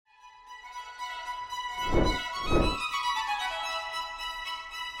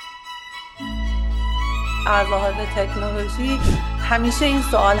از لحاظ تکنولوژی همیشه این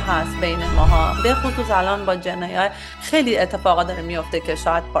سوال هست بین ماها، به خصوص الان با جن‌آی خیلی اتفاقا داره میفته که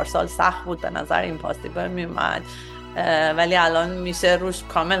شاید پارسال سخت بود، به نظر ایمپاسیبل میومد، ولی الان میشه روش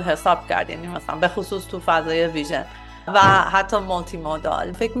کامل حساب کرد. یعنی مثلا به خصوص تو فضای ویژن و حتی مولتی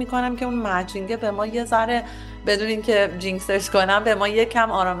مودال فکر میکنم که اون مچینگه به ما یه ذره، بدون اینکه جینکسش کنم، به ما یه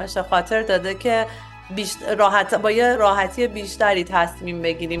کم آرامش خاطر داده که با یه راحتی بیشتری تصمیم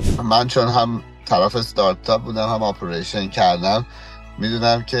بگیریم. من چون هم طرف استارتاپ بودم هم آپریشن کردم،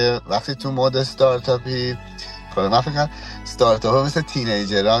 میدونم که وقتی تو مود استارتاپی، من فکر کنم استارتاپ ها مثل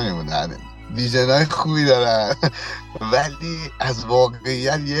تینیجرها میمونن، ویژنای خوبی دارن ولی از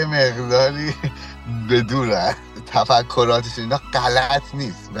واقعیت یه مقداری بدورن، تفکراتش اینا غلط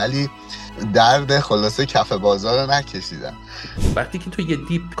نیست ولی درد خلاصه کف بازار رو نکشیدن. وقتی که تو یه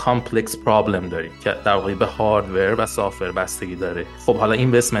دیپ کامپلکس پرابلم داری که در واقع به هاردور و سافتور بستگی داره، خب حالا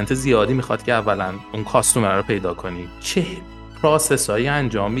اینوستمنت زیادی میخواد که اولا اون کاستومر رو پیدا کنی. چه پروسس هایی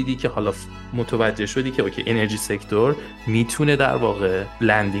انجام میدی که حالا متوجه شدی که اوکی انرژی سکتور میتونه در واقع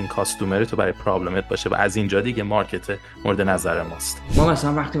لندینگ کاستومر تو برای پرابلمت باشه و از اینجا دیگه مارکت مورد نظر ماست؟ ما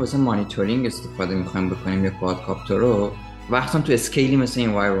مثلا وقتی واسه مانیتورینگ استفاده میخوایم بکنیم یک کوادکاپتر رو، وقتا تو اسکیلی مثل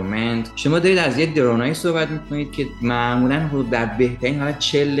انوایرمنت شما دارید از یک درونایی صحبت میکنید که معمولا حدود در بهترین حالت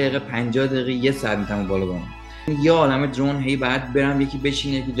 40 دقیقه 50 دقیقه یه ساعت میتونم بالا برم. یه عالمه درون هی بعد برم یکی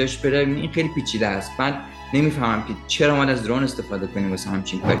بشینه یکی جاش بره، این خیلی پیچیده است. بعد نمیفهمم که چرا ما از درون استفاده کنیم واسه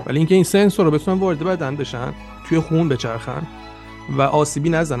همچین کاری. ولی اینکه این سنسور رو بتونن وارد بدن بشن، توی خون بچرخن و آسیبی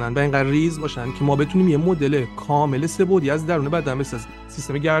نزنن و اینقدر ریز باشن که ما بتونیم یه مدل کامل سه‌بعدی از درون بدن بسازیم.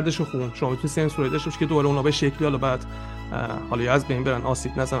 سیستم گردش خون شما میتونید سنسوری داشته باشید که دوباره اونا به شکلی حالا یا از بین برن،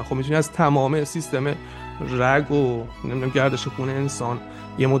 آسیب نزنن. خب میتونید از تمام سیستم رگ و نمیدونم گردش خون انسان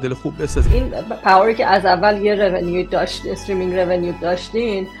یه مدل خوب بسازید. این پاوری که از اول یه رونیو داشت، استریمینگ رونیو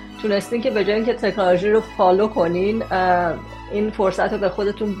داشتین، تونستین که به جای اینکه تکنولوژی رو فالو کنین، این فرصت رو به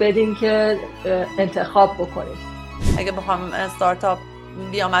خودتون بدین که انتخاب بکنین. اگه بخوام استارتاپ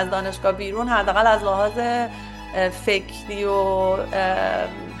بیام از دانشگاه بیرون، حداقل از لحاظ فکری و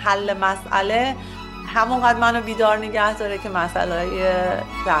حل مسئله همونقدر منو بیدار نگه داره که مسئله‌های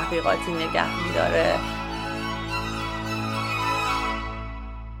تحقیقاتی نگه می‌داره.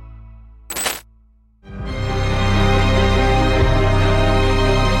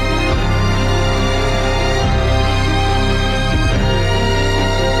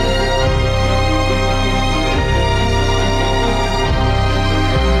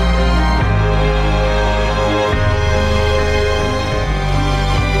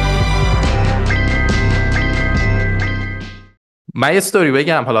 من یه استوری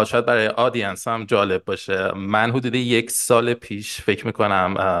بگم، حالا شاید برای آدینس هم جالب باشه. من حدود 1 سال پیش فکر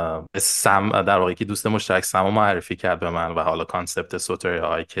میکنم سم، در واقع که دوست مشترک سم رو معرفی کرد به من و حالا کانسپت چطوری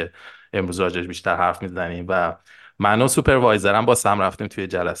هایی که امروز راجعش بیشتر حرف میزنیم و من و سوپروایزرم با سم رفتیم توی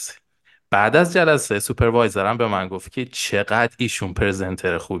جلسه. بعد از جلسه سوپروایزرم به من گفت که چقدر ایشون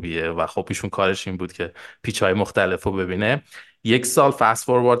پرزنتر خوبیه و خب ایشون کارش این بود که پیچ‌های مختلف رو ببینه. 1 سال فست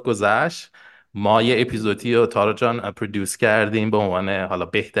فوروارد گذشت، ما یه اپیزودی رو تارا جان پرودوس کردیم به عنوان حالا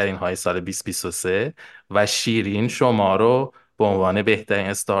بهترین های سال 2023 و شیرین شما رو به عنوان بهترین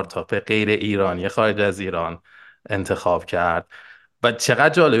استارتاپ غیر ایرانی خارج از ایران انتخاب کرد و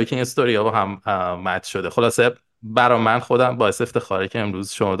چقدر جالبه که این استوریا با هم مچ شده. خلاصه برای من خودم باعث افتخاره که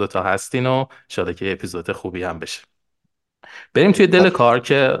امروز شما دوتا هستین و شاید که اپیزود خوبی هم بشه. بریم توی دل کار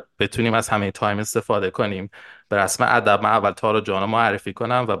که بتونیم از همه تایم استفاده کنیم. به رسم ادب من اول تارا جانو معرفی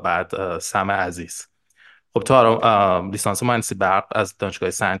کنم و بعد سم عزیز. خب تارا لیسانس مهندسی برق از دانشگاه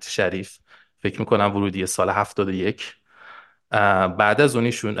سنت شریف، فکر میکنم ورودی سال 71. بعد از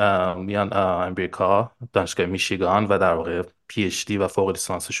اونیشون میان امریکا، دانشگاه میشیگان و در واقع پی اچ دی و فوق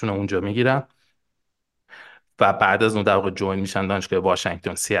لیسانسشون رو اونجا میگیرن و بعد از اون در واقع جوین میشن دانشگاه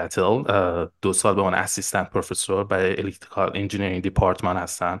واشنگتن سیاتل. 2 سال به عنوان اسیستنت پروفسور برای الکتریکال انجینیرینگ دیپارتمان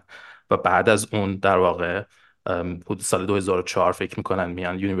هستن و بعد از اون در واقع حدود سال 2004 فکر میکنن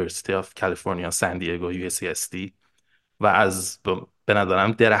میان یونیورسیتی آف کالیفرنیا سان دیگو UCSD و از به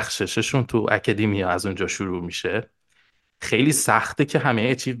نظرم درخشششون تو اکادمیا از اونجا شروع میشه. خیلی سخته که همه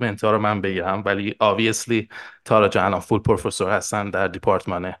اچیومنت ها رو من بگم، ولی obviously تارا جان الان فول پروفسور هستن در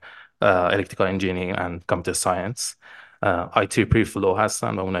دیپارتمان الکتریکال انجینیرینگ اند کامپیوتر ساینس. IEEE فلو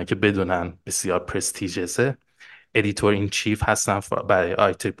هستن و اونایی که بدونن بسیار پرستیژیسه. ادیتور این چیف هستن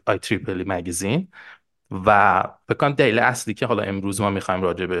برای IEEE مگزین و بکنم دلیل اصلی که حالا امروز ما میخوایم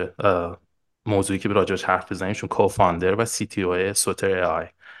راجع به موضوعی که راجعش حرف بزنیم شون کوفاندر و CTO سوتر AI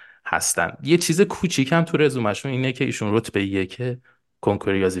هستن. یه چیز کوچیک هم تو رزومشون اینه که ایشون رتبه 1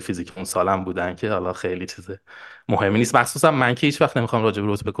 کنکور ریاضی فیزیک اون سالم بودن که حالا خیلی چیز مهمی نیست، مخصوصا من که هیچ وقت نمیخوام راجع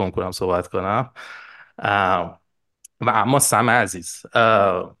به رتبه کنکورم صحبت کنم. و اما سم عزیز،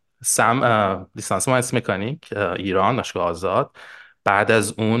 سم لیسانس مهندسی مکانیک ایران، دانشگاه آزاد. بعد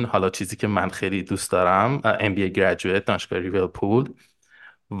از اون حالا چیزی که من خیلی دوست دارم، MBA graduate دانشگاه لیورپول.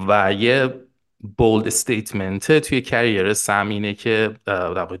 و یه بولد استیتمنت توی کریر سم اینه که در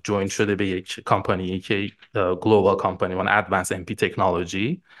واقع جوین شده به یک کمپانی که گلوبال کمپانی وان ادوانس ام پی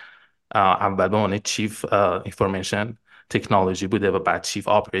تکنولوژی. اول به عنوان چیف اینفورمیشن تکنولوژی بوده و بعد چیف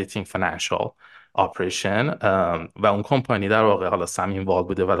آپریتینگ فینانشال آپریشن. و اون کمپانی در واقع حالا سم اینوالو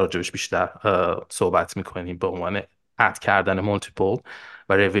بوده و راجبش بیشتر صحبت میکنیم به عنوان اد کردن مولتیپل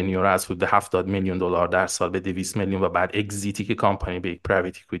و رونیو رو از حدود $70 میلیون در سال به 200 میلیون و بعد اگزیتی که کمپانی به یک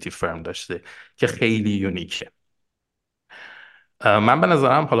پرایوت اکوئیتی فرم داشته که خیلی یونیکه. من به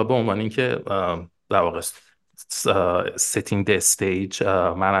نظرم حالا به عنوان اینکه در واقع setting the stage،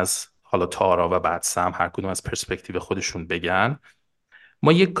 من از حالا تارا و بعد سم هر کدوم از پرسپکتیو خودشون بگن.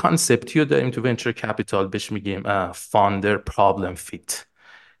 ما یک کانسپتی رو داریم تو ونچر کپیتال بهش میگیم فاندر پرابلم فیت.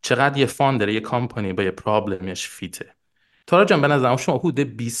 چقدر یه فاندر یه کمپانی با یه پرابلمش فیته. تارا جان، به نظرم شما حدود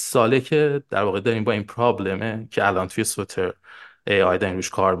 20 ساله که در واقع دارین با این پرابلمه که الان توی سوتر ای آی دارین روش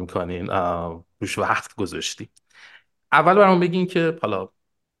کار میکنین، روش وقت گذاشتی. اول برام بگین که حالا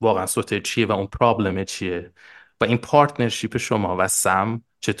واقعا سوتر چیه و اون پرابلمه چیه و این پارتنرشیپ شما و سم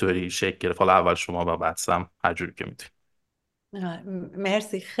چطوری شکل گرفت. حالا اول شما و بعد سم، هر جوری که میتونید.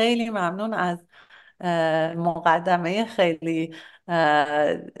 مرسی، خیلی ممنون از مقدمه خیلی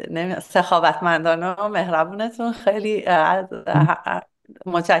سخاوتمندانه و مهربونتون. خیلی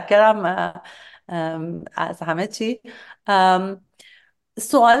متشکرم از همه چی.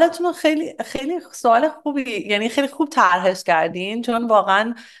 سوالتون رو خیلی خیلی سوال خوبی، یعنی خیلی خوب طرحش کردین، چون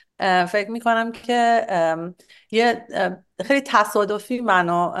واقعا فکر میکنم که یه خیلی تصادفی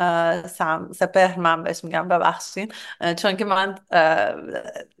منو سپهر، من بهش میگم ببخشین، چون که من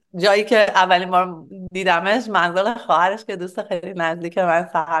جایی که اولین بار دیدمش منزل خواهرش که دوست خیلی نزدیک من،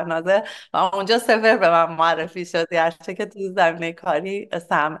 سحرنازه، و اونجا سپهر به من معرفی شد، گرچه که تو زمینه کاری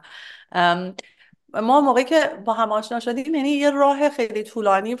سم. ما موقعی که با هم آشنا شدیم، یعنی یه راه خیلی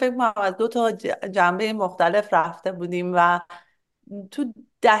طولانی فکر کنم از 2 جنبه مختلف رفته بودیم و تو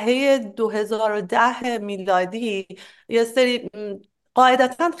دهه 2010 میلادی یه سری،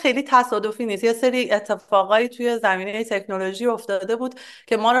 قاعدتا خیلی تصادفی نیست، یه سری اتفاقایی توی زمینه تکنولوژی افتاده بود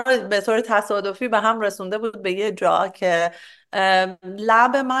که ما رو به طور تصادفی به هم رسونده بود به یه جا که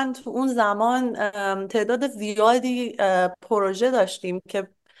لب من تو اون زمان تعداد زیادی پروژه داشتیم که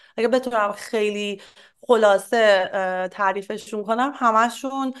اگه بتونم خیلی خلاصه تعریفشون کنم،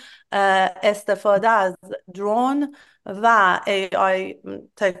 همشون استفاده از درون و AI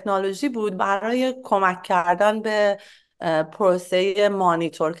تکنولوژی بود برای کمک کردن به پروسه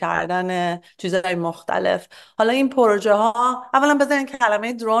مانیتور کردن چیزهای مختلف. حالا این پروژه ها، اولا بذارین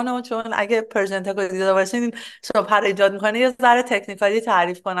کلمه درون رو، چون اگه پرژن تک رو دیده باشین شبهر ایجاد میکنه، یه ذره تکنیکالی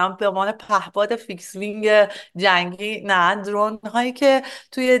تعریف کنم به عنوان پهپاد فیکس وینگ جنگی. نه، درون هایی که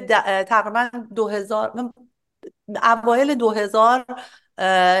توی تقریبا 2000، اوایل 2000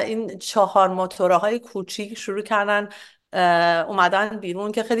 این 4 موتورهای کوچیک شروع کردن اومدن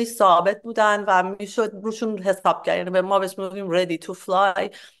بیرون که خیلی ثابت بودن و میشد روشون حساب کرد، یعنی به ما بهش میگیم ready to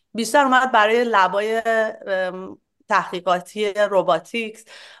fly. بیشتر اومد برای لبای تحقیقاتی روباتیکس،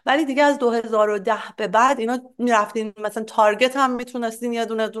 ولی دیگه از 2010 به بعد اینا میرفتین مثلا تارگت هم میتونستین یه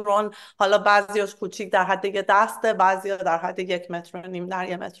دونه درون، حالا بعضیاش کوچیک در حد یه دسته، بعضیا در حد 1.5 متر در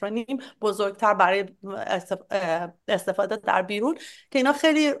 1.5 متر، بزرگتر برای استفاده در بیرون، که اینا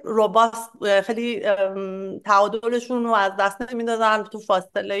خیلی روباست، خیلی تعادلشون رو از دست نمیدادن، تو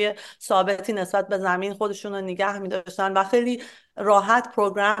فاصله ثابتی نسبت به زمین خودشون رو نگه میداشتن و خیلی راحت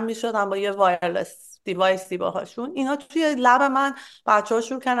پروگرام میشدن با یه وایرلس دیوایسی باهاشون. اینا توی لب من بچه‌ها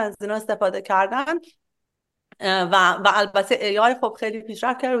شروع کردن از اینا استفاده کردن و البته AI خب خیلی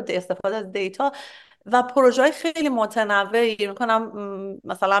پیشرفت کرد و استفاده از دیتا و پروژه های خیلی متنوعی میکنم،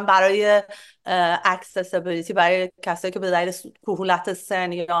 مثلا برای accessibility، برای کسایی که به دلیل کهولت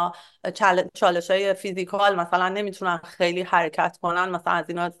سن یا چالش های فیزیکال مثلا نمیتونن خیلی حرکت کنن، مثلا از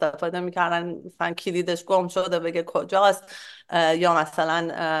اینا استفاده میکردن، مثلا کلیدش گم شده بگه کجاست، یا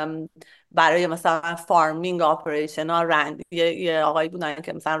مثلا برای مثلا فارمینگ آپریشن ها یه آقایی بودن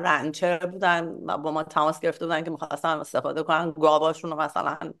که مثلا رنچر بودن، با ما تماس گرفته بودن که می‌خواستن استفاده کنن گاواشون رو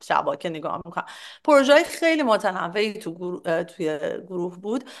مثلا شباکه نگاه میکنن. پروژه خیلی متنوعی توی گروه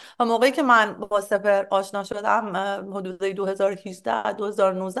بود و موقعی که من با سپر آشنا شدم حدود 2018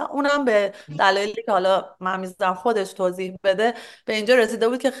 2019، اونم به دلایلی که حالا من میذارم خودش توضیح بده به اینجا رسیده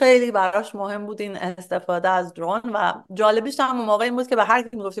بود که خیلی براش مهم بود این استفاده از درون. و جالبیش هم اون موقعی بود که به هر کی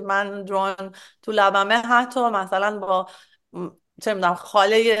میگفتیم من درون تو لبمه، حتی مثلا با چه میدونم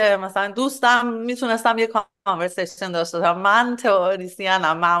خاله مثلا دوستم میتونستم یه کانورسیشن داشته باشم. من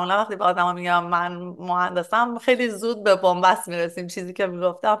تئوریسینم، معمولا وقتی با آدم میگم من مهندسم خیلی زود به بنبست میرسیم، چیزی که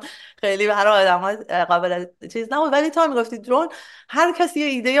میگفتم خیلی برای آدم قابل چیز نبود. ولی تا میگفتی درون، هر کسی یه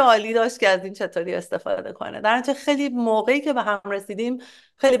ایده عالی داشت که از این چطوری استفاده کنه. در نتیجه خیلی موقعی که به هم رسیدیم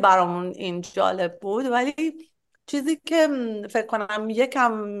خیلی برامون این جالب بود. ولی چیزی که فکر کنم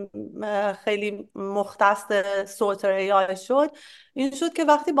یکم خیلی مختص صوت AI شد، این شد که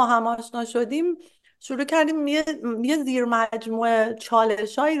وقتی با هم آشنا شدیم شروع کردیم یه زیر مجموعه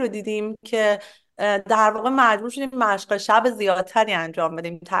چالشایی رو دیدیم که در واقع مجبور شدیم مشق شب زیادتری انجام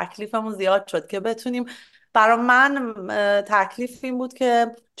بدیم. تکلیفمون زیاد شد که بتونیم. برای من تکلیف این بود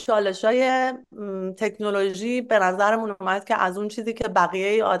که چالشای تکنولوژی به نظرمون اومد که از اون چیزی که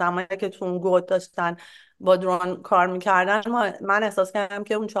بقیه آدمایی که تو اون گود داشتن با درون کار میکردن، من احساس کردم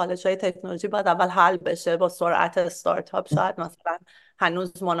که اون چالش های تکنولوژی باید اول حل بشه. با سرعت استارتاپ شاید مثلا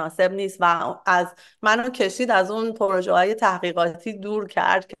هنوز مناسب نیست و از منو کشید از اون پروژه های تحقیقاتی دور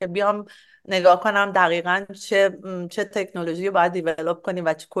کرد که بیام نگاه کنم دقیقاً چه تکنولوژی باید دیولوب کنیم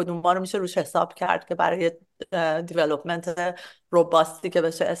و کدوم رو میشه روش حساب کرد که برای دیولوپمنت روباستی که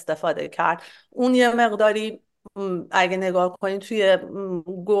بشه استفاده کرد. اون یه مقداری اگه نگاه کنید توی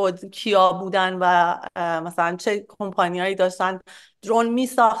گود کیا بودن و مثلا چه کمپانیایی داشتن درون می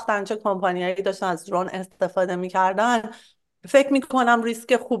ساختن، چه کمپانیایی داشتن از درون استفاده میکردن، فکر میکنم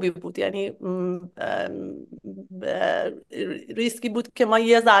ریسک خوبی بود. یعنی ریسکی بود که ما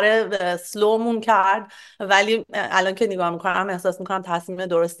یه ذره سلومون کرد، ولی الان که نگاه میکنم احساس میکنم تصمیم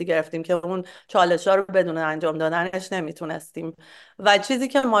درستی گرفتیم که اون چالش ها رو بدون انجام دادنش نمیتونستیم. و چیزی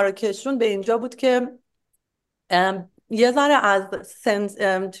که ما رو کشون به اینجا بود که یه ذره از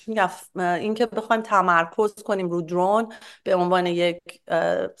این که بخوایم تمرکز کنیم رو درون به عنوان یک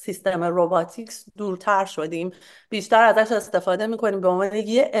سیستم روباتیکس دورتر شدیم. بیشتر ازش استفاده میکنیم به عنوان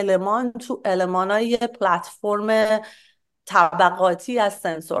یه المان تو المانای یه پلتفرم طبقاتی از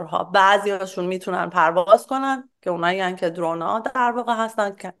سنسورها. بعضی هاشون میتونن پرواز کنن که اونایی که درون ها در واقع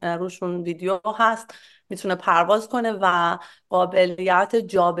هستن که روشون ویدیو هست، میتونه پرواز کنه و قابلیت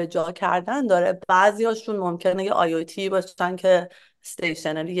جابجا کردن داره. بعضی هاشون ممکنه یه IoT باشن که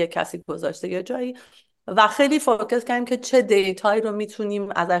استیشنری یه کسی گذاشته یه جایی. و خیلی فوکس کردیم که چه دیتایی رو میتونیم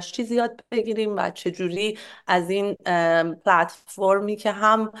ازش چیزی یاد بگیریم و چجوری از این پلتفرمی که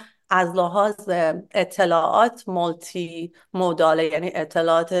هم از لحاظ اطلاعات مولتی موداله، یعنی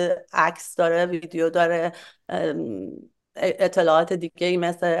اطلاعات عکس داره، ویدیو داره، اطلاعات دیگه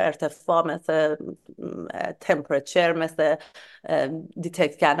مثل ارتفاع، مثل تمپرچر، مثل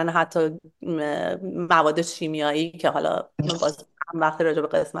دیتکت کردن حتی مواد شیمیایی که حالا باز وقتی راجع به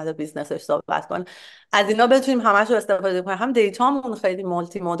قسمت بیزنسش صحبت کن، از اینا بتونیم همش رو استفاده کنیم. هم دیتامون خیلی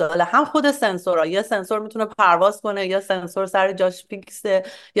مولتی موداله، هم خود سنسورها. یه سنسور میتونه پرواز کنه، یه سنسور سر جاش فیکسه،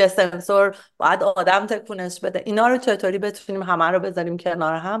 یه سنسور باید آدم تکونش بده. اینا رو چطوری بتونیم همه رو بذاریم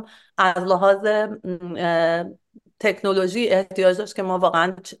کنار هم. از لحاظ تکنولوژی احتیاج داشت که ما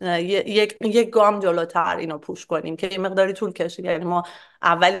واقعا یک گام جلوتر اینو پوش کنیم که این مقداری طول کشید. یعنی ما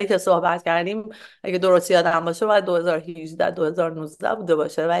اولی که صحبت کردیم اگه درست یادم باشه باید 2018 2019 بوده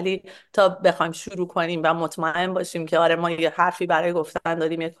باشه، ولی تا بخوایم شروع کنیم و مطمئن باشیم که آره ما یه حرفی برای گفتن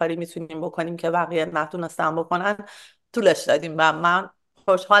داریم، یه کاری میتونیم بکنیم که بقیه نتونستن بکنن، طولش دادیم. و من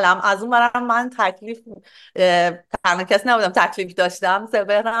خوشحالم. از اون برم من تکلیف تنها کسی نبودم، تکلیف داشتم.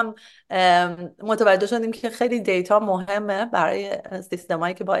 سپهرم متوجه شدیم که خیلی دیتا مهمه برای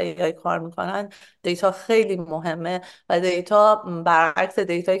سیستمایی که با AI کار میکنن. دیتا خیلی مهمه و دیتا برعکس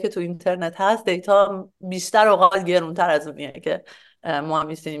دیتایی که تو اینترنت هست، دیتا بیشتر اوقات گرونتر از اونیه که ما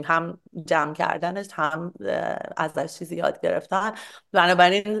میتونیم هم جمع کردنش هم ازش چیزی یاد گرفتن.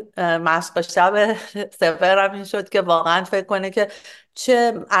 بنابراین مشق شب سپهرم این شد که واقعا فکر کنه که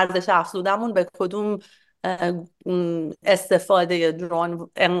چه ارزش افزودمون به کدوم استفاده درون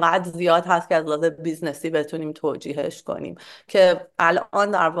انقدر زیاد هست که از لحاظ بیزنسی بتونیم توجیهش کنیم. که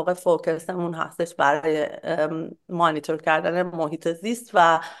الان در واقع فوکسمون هستش برای مانیتور کردن محیط زیست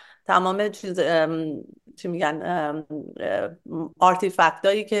و تمام چیز چی میگن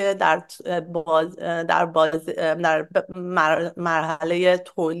آرتیفکتایی که در مرحله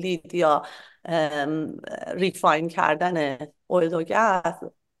تولید یا ریفاین کردن اویل و گاز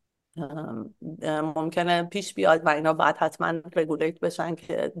ممکنه پیش بیاد و اینا باید حتما رگولیت بشن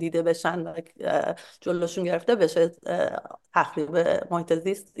که دیده بشن و جلوشون گرفته بشه تخریب محیط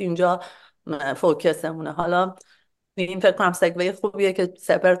زیست. اینجا فوکسمونه. حالا این فکر کنم سگوی خوبیه که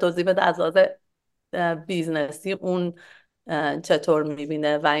سپر توضیح بده از لحاظ بیزنسی اون چطور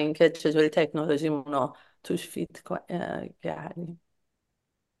میبینه و اینکه چجوری تکنولوژیمون رو توش فیت کردیم.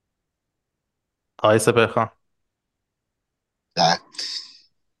 آقای سپر خان.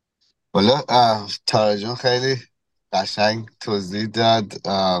 حالا تارا جون خیلی قشنگ توضیح داد.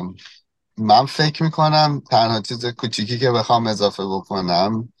 من فکر میکنم تنها چیز کوچیکی که بخوام اضافه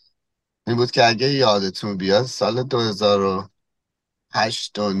بکنم این بود که اگه یادتون بیاد سال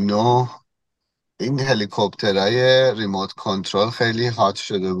 2008 و 9 این هلیکوپترهای ریموت کنترل خیلی هات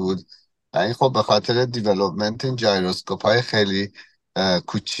شده بود و این خب به خاطر دیولوپمنت این جایروسکوپ های خیلی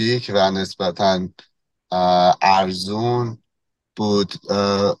کوچیک و نسبتا ارزون بود.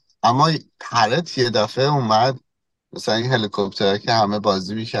 اما پرت یه دفعه اومد، مثلا این هلیکوپترها که همه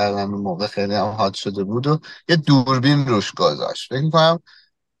بازی میکردن اون موقع خیلی هم هات شده بود و یه دوربین روش گذاشت. فکر میکنم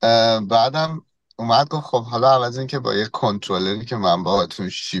بعدم اومد گفت خب حالا عوض این که با یه کنترلری که من باهاتون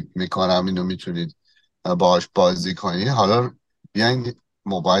شیپ میکنم اینو میتونید باهاش بازی کنید، حالا بیاین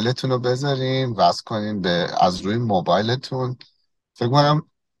موبایلتون رو بذارین وصل کنین به از روی موبایلتون. فکر کنم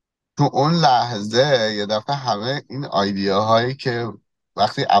تو اون لحظه یه دفعه همه این ایده هایی که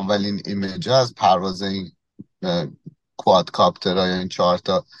وقتی اولین ایمیج از پرواز این کوادکاپترها یا این 4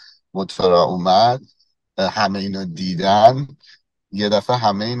 تا متفرا اومد، همه اینو دیدن. یه دفعه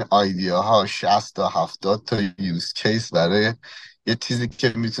همه این ها 60 تا 70 تا یوز کیس برای یه چیزی که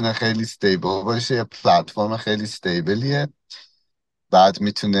میتونه خیلی استیبل باشه، یه پلتفرم خیلی استیبلیه، بعد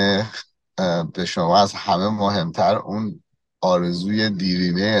میتونه به شما از همه مهمتر اون آرزوی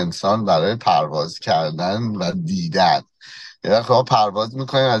دیرینه انسان برای پرواز کردن و دیدن. یه دفعه ما پرواز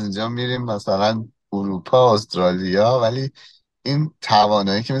میکنیم از اینجا میریم مثلا اروپا، استرالیا، ولی این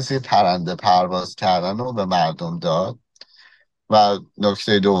توانایی که مثل یه پرنده پرواز کردن رو به مردم داد. و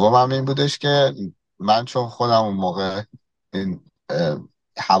نکته دوم هم این بودش که من چون خودم اون موقع این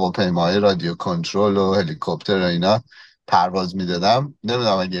هواپیمای رادیو کنترل و هلیکوپتر و اینا پرواز میدادم،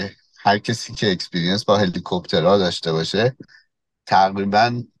 نمیدونم اگه هر کسی که اکسپیرینس با هلیکوپترها داشته باشه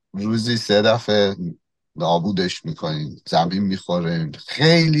تقریبا روزی 3 دفعه نابودش میکنین، زمین میخوره،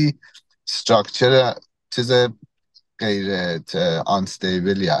 خیلی استراکچر چیز غیر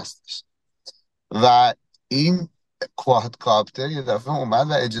آنستیبلی هستش. و این کوادکاپتر یه دفعه اومد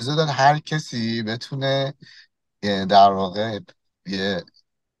و اجازه داد هر کسی بتونه در واقع یه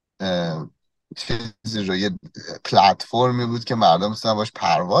چیزی رو، یه پلتفرمی بود که مردم میتونن باش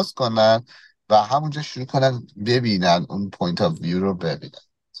پرواز کنن و همونجا شروع کنن ببینن، اون پوینت آف ویو رو ببینن.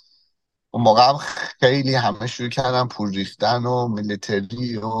 اون موقع هم خیلی همه شروع کردن پول ریختن و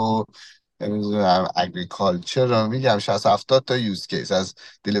میلیتری و نمیدونم اگریکالچر رو، میگم 60-70 تا یوز کیس، از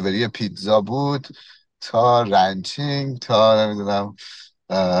دیلیوری پیتزا بود تا رنچینگ تا نمیدونم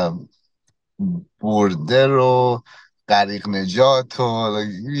برده رو غریق نجات و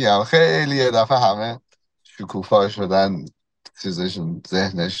میگم خیلی یه دفعه همه شکوفا شدن چیزشون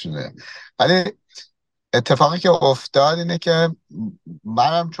ذهنشونه. ولی اتفاقی که افتاد اینه که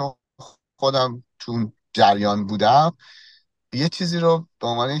منم چون خودم چون جریان بودم یه چیزی رو به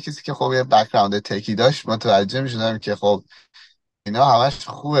عنوان یه کسی که خب یه بک‌گراند تکی داشت متوجه میشدم که خب اینا همش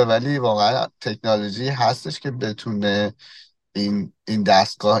خوبه ولی واقعا تکنولوژی هستش که بتونه این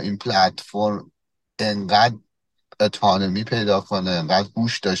دستگاه، این پلتفرم انقدر اتانومی پیدا کنه، انقدر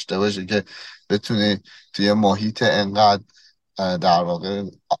هوش داشته باشه که بتونه توی محیط انقدر در واقع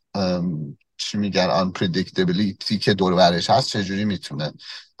چی میگن unpredictability که دور برش هست چجوری میتونه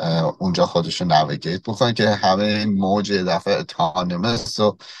اونجا خودشو نویگیت بکنه که همه این موج یه دفعه اتانومس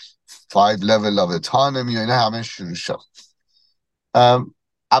و 5 level of autonomy و اینا همه شروع شد.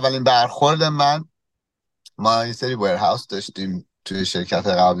 اولین برخورد ما یه سری ویرهاوس داشتیم توی شرکت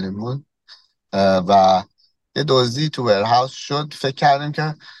قبلیمون و یه دزدی تو ویرهاوس شد. فکر کردیم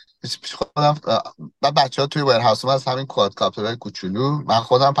که خودم و بچه ها توی ویرهاوس از همین کوادکاپترهای کوچولو من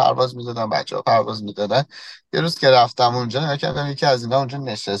خودم پرواز میدادم، بچه ها پرواز میدادن. یه روز که رفتم اونجا نگاه کردم یکی از اینا اونجا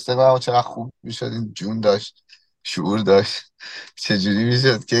نشسته و چقدر خوب میشد این جون داشت، شعور داشت. چجوری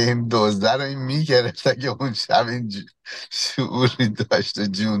میشد که این دزده رو این میگرفت اگه اون شب این شعوری داشت و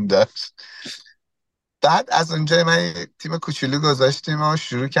جون داشت. بعد از اونجا من یه تیم کوچولو گذاشتیم و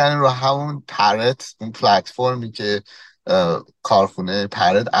شروع کردیم رو همون پرت، اون پلتفرمی که کارخونه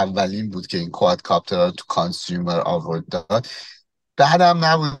پرت اولین بود که این کوادکاپترها تو کانسیومر آورد داد. بعدم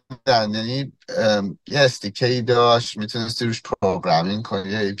نبودن، یعنی یه استیکی داشت میتونستی روش پروگرامینگ کنی،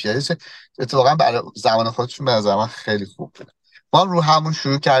 یه ای پی آی. اتفاقا برای زمان خودشون به نظر من خیلی خوب بود. ما رو همون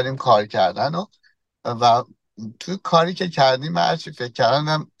شروع کردیم کار کردن و تو کاری که کردیم هرچی فکر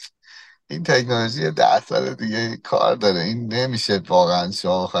کردم این تکنولوژی 10 سال دیگه کار داره، این نمیشه واقعا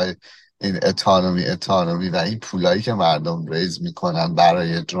شما بخوای این اتانومی و این پولایی که مردم ریز میکنن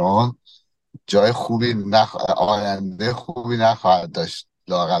برای درون جای خوبی آینده خوبی نخواهد داشت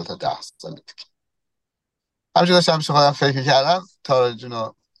لااقل تا 10 سال دیگه. همچنین داشتم خودم فکر کردم تارا جون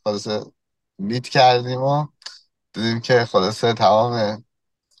رو خلاصه میت کردیم و دیدیم که خلاصه تمام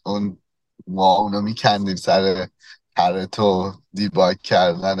اون ما اونو میکندیم سر تو دیباگ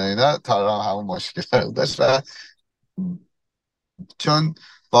کردن و اینا. تارا هم همون مشکل رو داشت و چون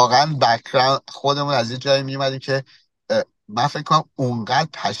واقعا بک‌گراند خودمون از یه جایی میومدیم که من فکر کنم اونقدر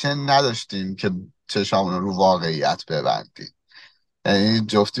پشن نداشتیم که چشامون رو واقعیت ببندیم. یعنی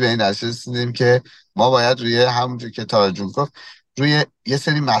جفتی به این نتیجه رسیدیم که ما باید روی همونجور که تارا جون گفت روی یه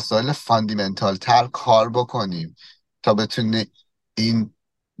سری مسائل فاندیمنتال تر کار بکنیم تا بتونه این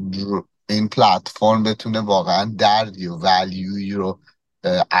این پلتفرم بتونه واقعا دردی و ولیوی رو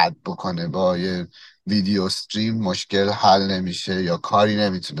اد بکنه. با یه ویدیو استریم مشکل حل نمیشه یا کاری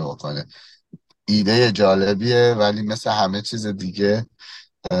نمیتونه بکنه. ایده جالبیه ولی مثل همه چیز دیگه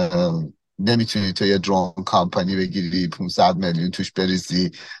نمیتونی تو یه درون کامپانی بگیری 500 میلیون توش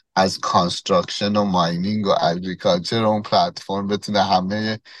بریزی از کانستراکشن و ماینینگ و اگریکالچر اون پلتفرم بتونه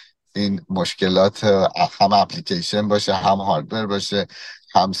همه این مشکلات هم اپلیکیشن باشه هم هاردور باشه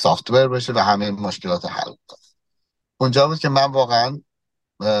هم سافتور باشه و همه این مشکلات حل کنه. اونجا بود که من واقعا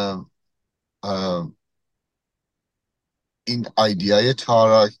این ایدیای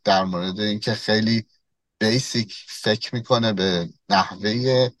تارا در مورد اینکه خیلی بیسیک فکر میکنه به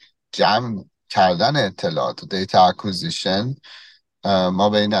نحوه جمع کردن اطلاعات و دیتا اکوزیشن، ما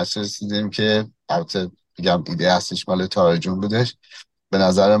به این نتیجه رسیدیم که البته میگم ایده اصلیش مال تارا جون بودش. به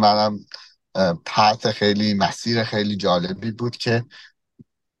نظر منم مسیر خیلی جالبی بود که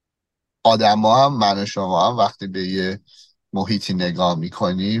آدما هم من و شما هم وقتی به یه محیطی نگاه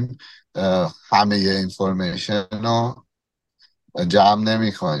میکنیم همه یه اینفورمیشن رو جمع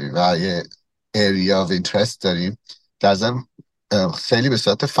نمی کنیم و یه area of interest داریم که ازم خیلی به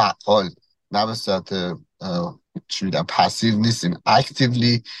صورت فعال نه به صورت چی میدم پسیو نیستیم،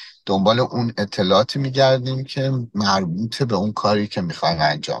 اکتیولی دنبال اون اطلاعاتی میگردیم که مربوط به اون کاری که میخوایم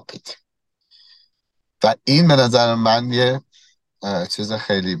انجام بدیم. و این به نظر من یه چیز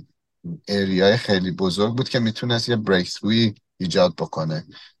خیلی ایریای خیلی بزرگ بود که میتونست یه بریکثروی ایجاد بکنه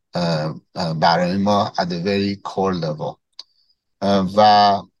برای ما at a very core level. و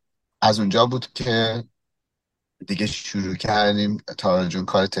از اونجا بود که دیگه شروع کردیم. تارا جون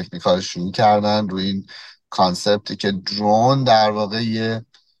کار تکنیکال شروع کردن روی این کانسپتی که درون در واقع یه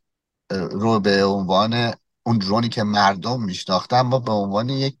رو به عنوان اون درونی که مردم میشناختن ما به عنوان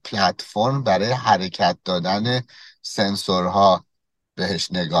یک پلتفرم برای حرکت دادن سنسورها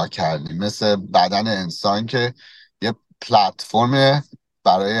بهش نگاه کردیم، مثل بدن انسان که یه پلتفرم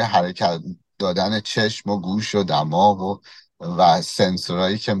برای حرکت دادن چشم و گوش و دماغ و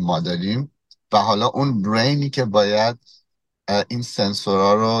سنسورهایی که ما داریم و حالا اون برینی که باید این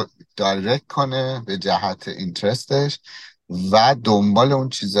سنسورها رو دایرکت کنه به جهت اینترستش و دنبال اون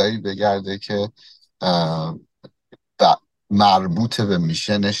چیزایی بگرده که مربوط به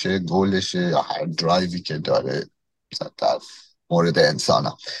میشنشه، گولشه یا هر درایوی که داره در مورد انسان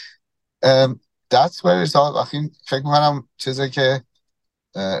ها. That's where it's all. فکر میکنم چیزی که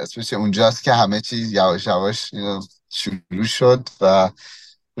اسمش اونجاست که همه چیز یواش یواش شروع شد و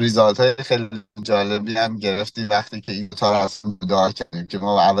ریزالت های خیلی جالبی هم گرفتیم وقتی که این دوتا رو اصلا جدا کردیم که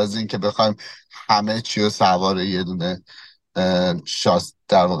ما عوض این که بخوایم همه چی رو سوار یه دونه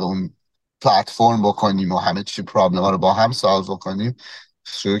در واقع اون پلتفرم بکنیم و همه چی پرابلم ها رو با هم سالو بکنیم،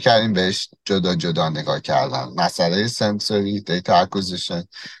 شروع کردیم بهش جدا جدا نگاه کردن. مسئله سنسوری، دیتا اکوزیشن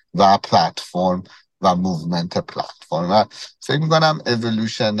و پلتفرم و موومنت پلتفرم. و فکر میکنم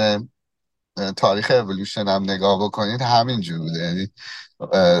تاریخ اِوولوشن هم نگاه بکنید همینجور بوده. یعنی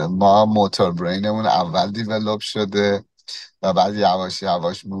ما موتور برینمون اول دیولوب شده و بعد یواش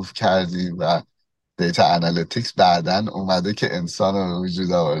یواش موو کردیم و دیتا انالیتیکس بعدن اومده که انسان رو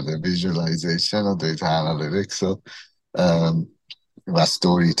وجود آورده، ویژوالایزیشن و دیتا انالیتیکس و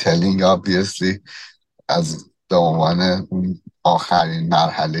ستوری تلینگ obviously از به عنوان اون آخرین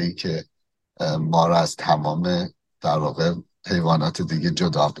مرحله‌ای که ما رو از تمام در واقع حیوانات دیگه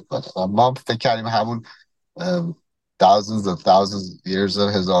جدا میکنه. و ما فکر کردیم همون thousands years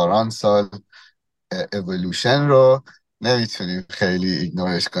هزاران سال evolution رو نمیتونیم خیلی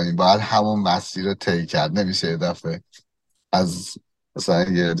ایگنورش کنیم، باید همون مسیر رو طی کرد. نمیشه یه دفعه از مثلا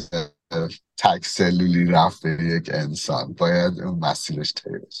یه تک سلولی رفت به یک انسان، باید اون مسیرش طی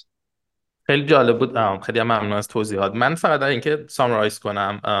بشه. خیلی جالب بود. خیلی هم ممنون از توضیحات. من فقط در اینکه سامرایز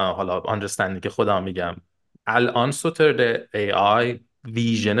کنم، حالا آندرستندینگ که خودم میگم، الان سترد AI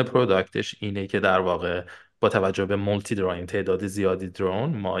ویژن پروداکتش اینه که در واقع با توجه به مولتی درون، تعداد زیادی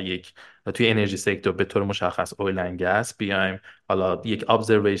درون، ما توی انرژی سکتور به طور مشخص اویل اند گس بیایم حالا یک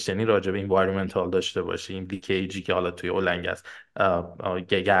ابزرویشنی راجع به انوایرمنتال داشته باشیم، لیکیجی که حالا توی اویل اند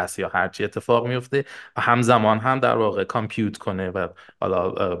گس یا هر چی اتفاق میفته و همزمان هم در واقع کامپیوت کنه و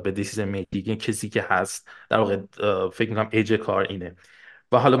حالا به دیسیژن میکینگ کسی که هست در واقع فکر می‌کنم ایج کار اینه.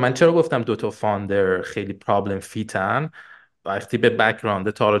 و حالا من چرا گفتم دوتا فاندر خیلی پرابلم فیتن؟ وقتی به بک‌گراند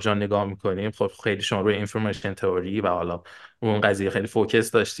تارا جان نگاه میکنیم، خب خیلی شما روی اینفورمیشن تئوری و حالا اون قضیه خیلی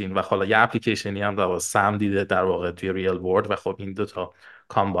فوکس داشتین و حالا یه اپلیکیشنی هم در واقع سم دیده در واقع توی ریل ورلد و خب این دوتا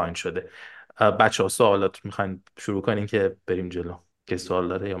کامباین شده. بچه ها سوالات میخواین شروع کنین که بریم جلو؟ که سوال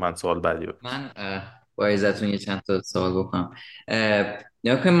داره یا من سوال بعدی بپرسم؟ من با عزتون یه چند تا سوال بکنم.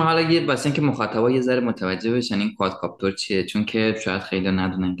 یا کنیم حالا یه واسه اینکه مخاطبا یه ذره متوجه بشن این کوادکاپتور چیه، چون که شاید خیلی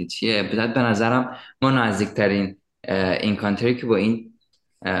ندونن که چیه. به نظرم ما نزدیکترین این کانتری که با این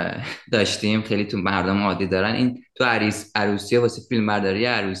داشتیم، خیلی تو مردم عادی دارن، این تو عروسی واسه فیلم برداری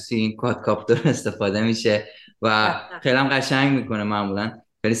عروسی این کوادکاپتور استفاده میشه و خیلی هم قشنگ میکنه، معمولا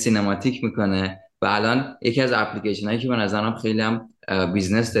خیلی سینماتیک میکنه. و الان یکی از اپلیکیشن هایی که به نظرم خیلی هم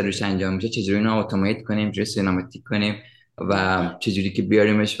بیزنس داروش انجام میشه، چجوری اینو اتومات کنیم، چجوری سینماتیک کنیم و چجوری که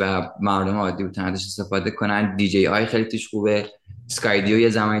بیاریمش و مردم عادی بتونن ازش استفاده کنن. دی جی آی خیلی توش خوبه. اسکایدیو یه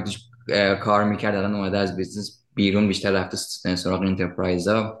زمانی توش کار میکرد، الان اومده از بیزنس بیرون، بیشتر رفته سراغ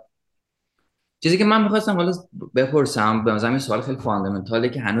انترپرایزا. چیزی که من میخواستم حالا بپرسم، به نظرم این سوال خیلی فاندامنتاله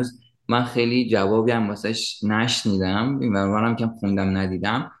که هنوز من خیلی جوابی هم واسش نشنیدم، این هم که خوندم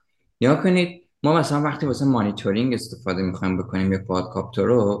ندیدم. یا کنید ما مثلا وقتی واسه مانیتورینگ استفاده میخوایم بکنیم یک کوادکاپتور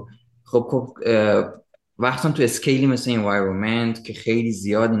رو، خب وقتا تو اسکیلی مثل انوایرمنت که خیلی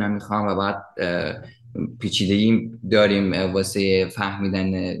زیاد اینا میخوام و بعد پیچیدگی داریم واسه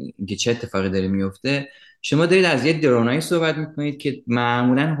فهمیدن اینکه چه اتفاقی داره میفته، شما دارید از یه درونایی صحبت میکنید که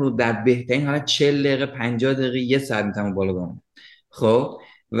معمولا در بهترین حالت 40 دقیقه 50 دقیقه یه ساعت میتونه بالا بمونه. خب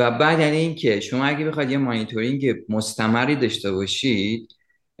و بعد یعنی این که شما اگه بخواید یه مانیتورینگ مستمری داشته باشید،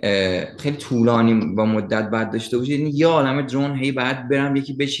 خیلی طولانی با مدت بعد داشته باشید، یعنی یه عالمه درون هی بعد برم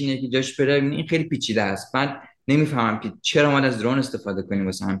یکی بشینه یکی جاش بره، این خیلی پیچیده است. بعد نمیفهمم که چرا ما از درون استفاده کنیم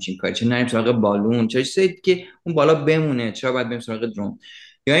واسه همچین کاری، چرا نریم سراغ بالون، چرا چیزی که اون بالا بمونه، چرا باید بریم سراغ درون؟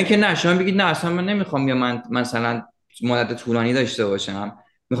 یا اینکه نه شما بگید نه اصلا من نمیخوام، یا من مثلا مدت طولانی داشته باشم،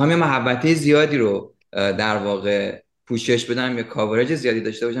 میخوام یه محبته زیادی رو در واقع پوشش بدم یا کاورج زیادی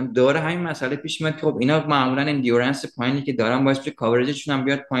داشته باشم، داره همین مسئله پیش میاد که خب اینا معمولا اندیورنس پایینی که دارن باعث میشه کاورجشون هم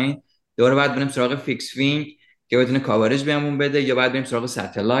بیاد پایین، داره بعد بریم سراغ فیکس وینگ که بتونه کاورج بهمون بده، یا بعد بریم سراغ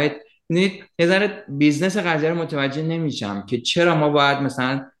ستلایت. ببینید یه ذره بیزنس قضیه رو متوجه نمیشم که چرا ما باید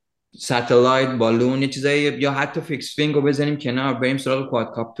مثلا ستلایت، بالون، یه چیزایی یا حتی فیکس وینگ رو بزنیم کنار، بریم سراغ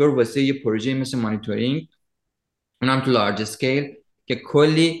کوادکاپتور واسه یه پروژه مثل مانیتورینگ، اونم تو لارج اسکیل که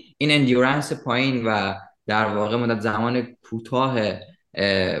کلی این اندیورنس پایین و در واقع مدت زمان کوتاه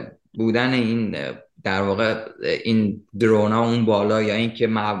بودن این در واقع این درونا اون بالا، یا این که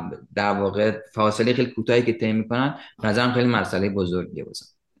در واقع فاصله خیلی کوتاهی که طی میکنن، به نظرم خیلی مسئله بزرگیه واسه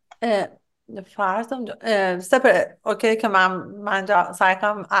فرضم سپر اوکی که من سعی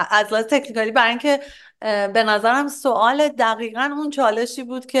کنم از لحاظ تکنیکالی، برای اینکه به نظرم سوال دقیقاً اون چالشی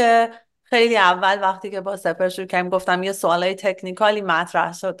بود که خیلی اول وقتی که با سپر شروع کردیم گفتم یه سوالای تکنیکالی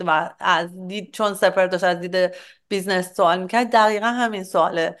مطرح شد و از دید، چون سپر داشت از دید بیزنس سوال میکرد، دقیقاً همین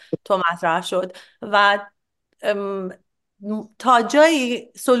سوال تو مطرح شد و تا جایی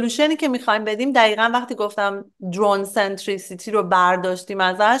سولوشنی که میخوایم بدیم، دقیقاً وقتی گفتم درون سنتریسیتی رو برداشتیم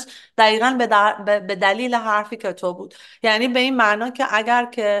ازش، دقیقاً به دلیل حرفی که تو بود، یعنی به این معنا که اگر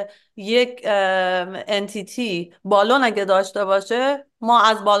که یک انتیتی بالون اگه داشته باشه، ما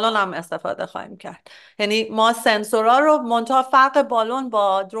از بالون هم استفاده خواهیم کرد. یعنی ما سنسورها رو، منتها فرق بالون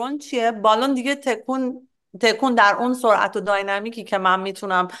با درون چیه؟ بالون دیگه تکون در اون سرعت و داینامیکی که من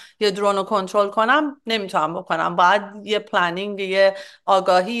میتونم یه درون رو کنترل کنم نمیتونم بکنم. باید یه پلنینگ، یه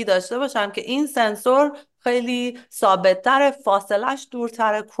آگاهی داشته باشم که این سنسور خیلی ثابت‌تر، فاصلش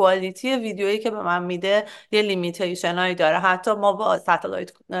دورتر، کوالیتی ویدیویی که به من میده یه لیمیتیشن هایی داره. حتی ما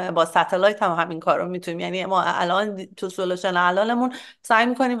با ستلایت هم همین کار رو میتونیم، یعنی ما الان تو سولوشن الانمون سعی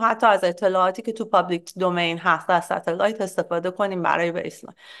میکنیم حتی از اطلاعاتی که تو پابلیک دومین هست از ستلایت استفاده کنیم برای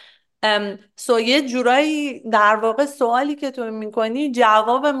بیسلاین. یه جورایی در واقع سوالی که تو میکنی،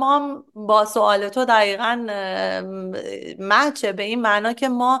 جواب ما با سوال تو دقیقاً مچه، به این معنا که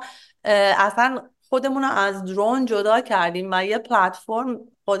ما اصلا خودمون رو از درون جدا کردیم و یه پلتفرم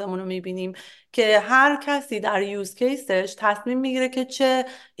خودمون رو میبینیم که هر کسی در یوز کیسش تصمیم میگیره که چه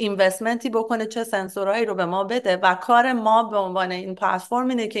اینوستمنتی بکنه، چه سنسورهایی رو به ما بده، و کار ما به عنوان این پلتفرم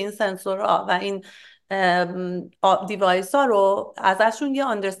اینه که این سنسورها و این دیوایس ها رو ازشون یه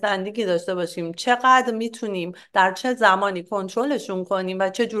اندرستندینگی داشته باشیم، چقدر میتونیم در چه زمانی کنترلشون کنیم و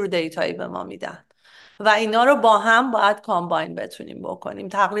چه جور دیتایی به ما میدن، و اینا رو با هم باید کامباین بتونیم بکنیم.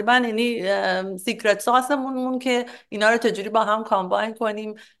 تقریبا یعنی سیکرت ساسمون که اینا رو چجوری با هم کامباین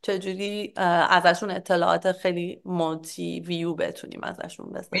کنیم، چجوری ازشون اطلاعات خیلی مولتی ویو بتونیم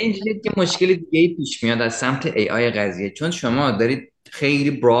ازشون بسازیم. اینجوری که مشکل دیگه پیش میاد از سمت AI قضیه، چون شما دارید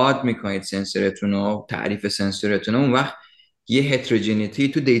خیلی براد میکنید سنسورتون و تعریف سنسورتون، اون وقت یه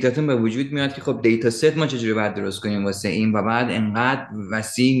هتروجنیتی تو دیتاتون به وجود میاد که خب دیتا ست ما چجوری باید درست کنیم واسه این و بعد انقدر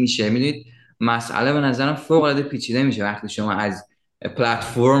وسیع میشه. میدونید مسئله به نظرم فوق العاده پیچیده میشه وقتی شما از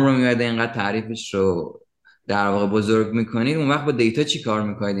پلتفرم رو میاد اینقدر تعریفش رو در واقع بزرگ میکنید، اون وقت با دیتا چی کار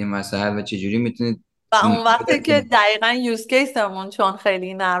میکنید این مسئله و چجوری میتونید و اون وقتی که دقیقا یوز کیسمون چون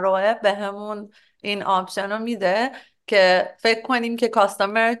خیلی نروه به همون این آپشن رو میده که فکر کنیم که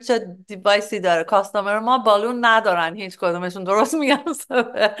کاستمر چه دیوایسی داره. کاستمر ما بالون ندارن هیچ کدومشون، درست میگم؟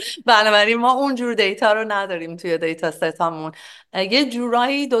 بنابراین ما اونجور دیتا رو نداریم توی دیتا ستامون. یه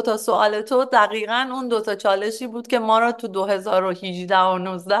جورایی دوتا سوال تو دقیقا اون دوتا چالشی بود که ما رو تو 2018 و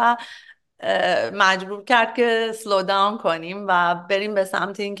 19 مجبور کرد که سلو داون کنیم و بریم به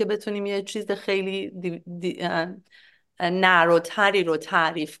سمت این که بتونیم یه چیز خیلی نروتری رو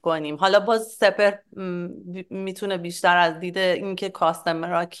تعریف کنیم. حالا باز سپر میتونه بیشتر از دید اینکه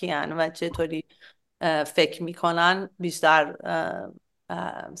کاستمرها کیان و چطوری فکر میکنن بیشتر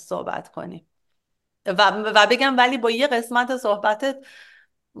صحبت کنیم و بگم ولی با یه قسمت صحبتت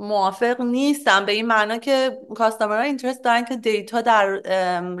موافق نیستم، به این معنا که کاستمرها اینترست دارن که دیتا در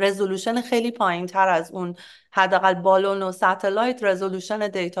رزولوشن خیلی پایین تر از اون، حداقل بالون و ساتلایت رزولوشن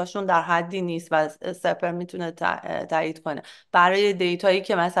دیتاشون در حدی نیست و سپر میتونه تایید کنه. برای دیتایی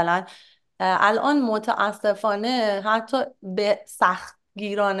که مثلا الان متاسفانه حتی به سخت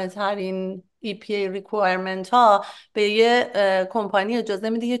گیرانه ترین EPA requirement ها به یه کمپانی اجازه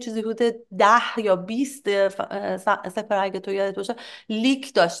میده یه چیزی حدود 10 یا 20 سپر اگه تو یادت باشه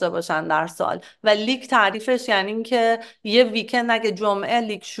لیک داشته باشن در سال. و لیک تعریفش یعنی این که یه ویکند اگه جمعه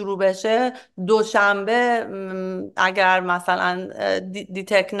لیک شروع بشه، دوشنبه اگر مثلا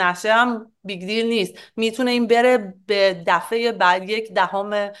دیتک نشه هم بیگدیل نیست، میتونه این بره به دفعه بعد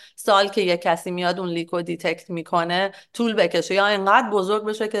 1/10 سال که یه کسی میاد اون لیکو دیتکت میکنه طول بکشه یا انقدر بزرگ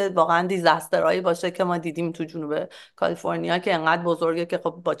بشه که واقعا دیزاسترایی باشه که ما دیدیم تو جنوب کالیفرنیا که انقدر بزرگه که خب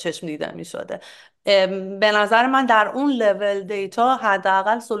با چشم دیده میشده. به نظر من در اون لول دیتا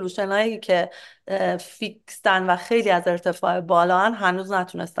حداقل سولوشن هایی که فیکستن و خیلی از ارتفاع بالا هنوز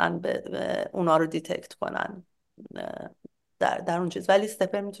نتونستن به اونا رو دیتکت کنن در اون چیز. ولی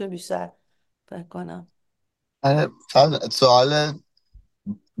استپر میتونه بیشتر فکر کنم. سوال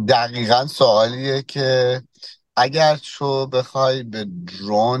دقیقا سوالیه که اگر تو بخوای به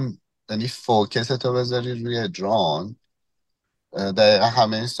درون، یعنی فوکس تو بذاری روی درون، دقیقا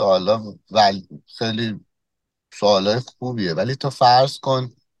همه این سوالا خیلی سوالای خوبیه. ولی تو فرض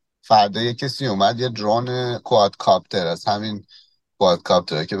کن فردا یه کسی اومد یه درون کوادکاپتر، از همین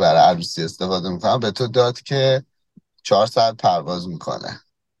کوادکاپتر که برای عروسی استفاده میکنن، به تو داد که 4 ساعت پرواز میکنه.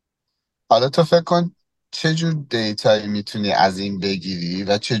 حالا تو فکر کن چه جور دیتایی میتونی از این بگیری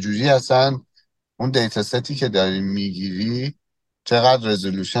و چه جوری اصلا اون دیتا ستی که داری میگیری چقدر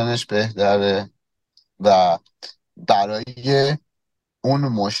رزولوشنش بهتره و برای اون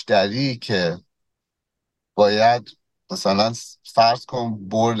مشتری که باید مثلا فرض کن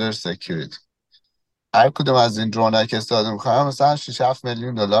بوردر سکیوریتی، هر کدوم از این درون که استفاده میکنن مثلا 6-7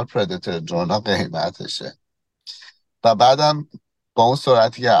 میلیون دلار پردیتور درون ها قیمتشه و بعدم با اون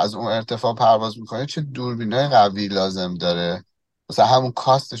سرعتی که از اون ارتفاع پرواز میکنه چه دوربینای قوی لازم داره، مثلا همون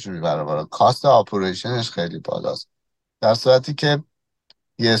کاستش رو میبره بالا، کاست آپریشنش خیلی بالاست. در صورتی که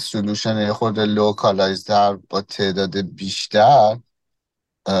یه سولوشن یه خورده لوکالایزتر با تعداد بیشتر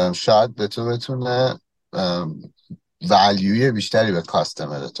شاید به تو بتونه ولیوی بیشتری به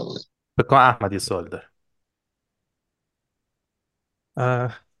کاستمر تو بده. بکنم احمد یه سوال داره.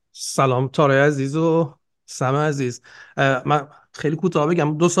 سلام تارای عزیز و سم عزیز. من خیلی کوتاه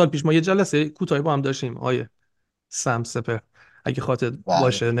بگم 2 سال پیش ما یه جلسه کوتاهی با هم داشتیم آیه سم سپر، اگه خاطر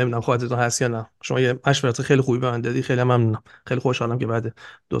باشه، نمیدونم خاطرتون هست یا نه. شما یه مشورت خیلی خوبی به من دادی، خیلی ممنونم. خیلی خوشحالم که بعد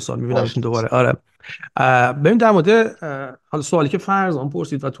 2 سال میبینمتون دوباره. آره ببین در مورد حالا سوالی که فرزان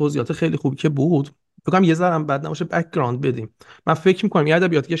پرسید و توضیحات خیلی خوبی که بود، بگم یه ذره بعد نباشه بک‌گراند بدیم. من فکر می‌کنم یه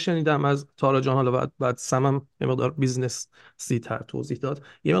ادبیاتی که شنیدم از تارا جان، حالا بعد سمم یه مقدار بیزنس سی تر توضیح داد،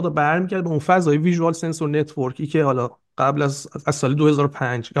 یه مقدار برمیگرده به اون فضای ویژوال سنسور نتورکی که حالا قبل از سال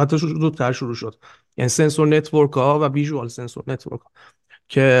 2005 یا حتی زودتر شروع شد، یعنی سنسور نتورک ها و ویژوال سنسور نتورک ها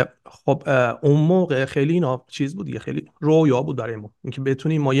که خب اون موقع خیلی اینا چیز بود دیگه، خیلی رویا بود برای ما اینکه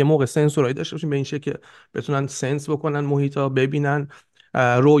بتونیم ما یه موقع سنسورایی داشته باشیم به این شکل که بتونن سنس بکنن محیطا، ببینن.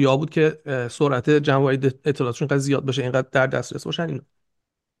 رویا بود که سرعت جمع اطلاعاتشون قد زیاد بشه، اینقدر در دسترس باشن اینا.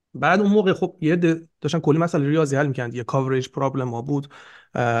 بعد اون موقع خب داشتن کلی مسئله ریاضی حل می‌کردن، یه کاورج پرابلم ها بود.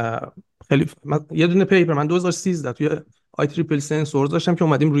 خیلی یه دونه پیپر من 2013 توی آی تریپل سنسور داشتم که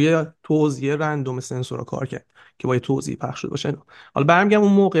اومدیم روی توزیع رندوم سنسورها کار کرد که با یه توزیع پخش شده باشه. حالا برمیگم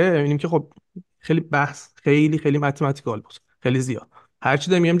اون موقع می‌بینیم که خب خیلی بحث خیلی متماتیکال بود، خیلی زیاد.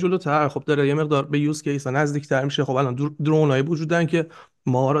 هرچی داریم جلوتر خب داره یه مقدار به یوز کیس نزدیک‌تر میشه. خب الان درونای وجود دارن که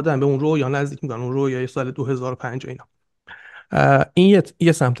ما را دارن به اون رویا نزدیک میکنن، اون رویای سال 2005 اینا. این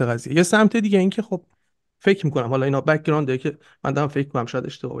یه سمت قضیه. یه سمت دیگه این که خب فکر میکنم حالا اینا بک‌گراندی که من دارم فکر کنم شاید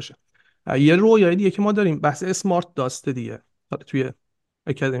اشتباه باشه. یه رویای دیگه که ما داریم بحث اسمارت داست دیگه. حالا توی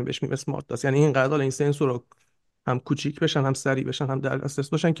اکادمی بهش میگیم اسمارت داست، یعنی این قدر این سنسور رو هم کوچیک بشن، هم سریع بشن، هم در دسترس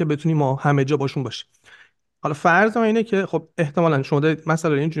باشن که بتونیم ما همه جا باشون باشیم. حالا فرض ما اینه که خب احتمالاً شما دارید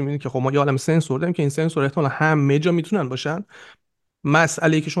مسئله اینجوری می‌بینید که خب ما یه عالم سنسور داریم که این سنسور احتمالاً همه جا میتونن باشن.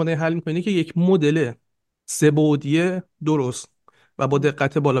 مسئله‌ای که شما دارید حل می‌کنید که یک مدل سه بعدی درست و با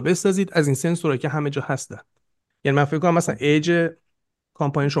دقت بالا بسازید از این سنسورایی که همه جا هستن. یعنی من فکر کنم مثلا ایج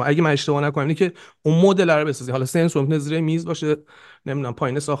کامپانی شما اگه من اشتباه نکنم اینه که اون مدل رو بسازید. حالا سنسور میتونه زیر میز باشه، نمیدونم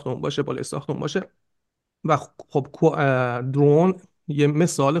پایین ساختمون باشه، بالای ساختمون باشه. و خب درون یه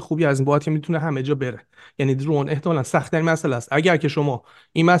مثال خوبی از این باید که میتونه همه جا بره. یعنی درون احتمالاً سخت‌ترین مسئله است. اگر که شما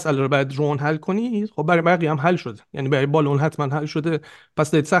این مسئله رو برای درون حل کنید خب برای بقیه هم حل شده، یعنی برای بالون حتما حل شده.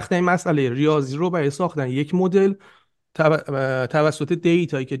 پس دارید سخت‌ترین مسئله ریاضی رو برای ساختن یک مدل توسط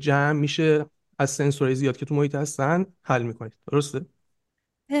دیتایی که جمع میشه از سنسورهای زیاد که تو محیط هستن حل میکنید. درسته؟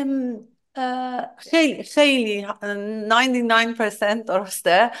 خیلی خیلی 99%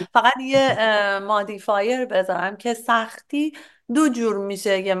 درسته. فقط یه مادیفایر بذارم که سختی دو جور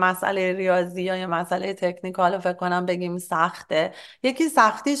میشه. یه مسئله ریاضی یا یه مسئله تکنیکال فکر کنم بگیم سخته. یکی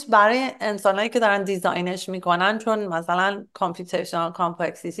سختیش برای انسانایی که دارن دیزاینش میکنن، چون مثلا کامپیوتیشنال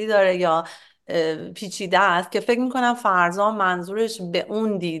کامپلکسیتی داره یا پیچیده است، که فکر میکنم فرضا منظورش به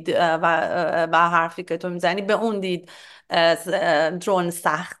اون دید و حرفی که تو میزنی به اون دید درون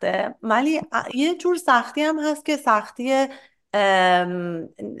سخته. ولی یه جور سختی هم هست که سختی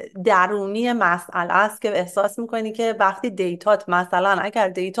درونی مسئله است، که احساس میکنی که وقتی دیتات مثلا اگر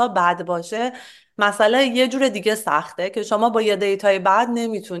دیتا بد باشه مسئله یه جور دیگه سخته که شما با یه دیتای بد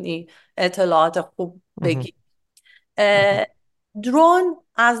نمیتونی اطلاعات خوب بگی. درون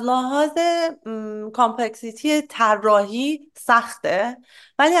از لحاظ کامپلکسیتی طراحی سخته،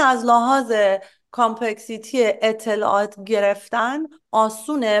 ولی از لحاظ کامپلکسیتی اطلاعات گرفتن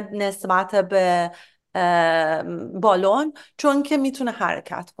آسونه نسبت به بالون، چون که میتونه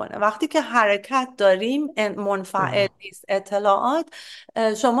حرکت کنه. وقتی که حرکت داریم منفعل نیست اطلاعات.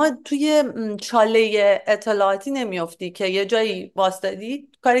 شما توی چاله اطلاعاتی نمیافتی که یه جایی واسطدی،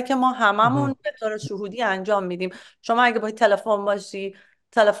 کاری که ما هممون به طور شهودی انجام میدیم. شما اگه با تلفن باشی،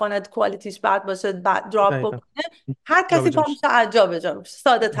 تلفنت کوالیتیش بد باشه، بعد دراپ بکنه، هر کسی پا میشه جابجا میشه.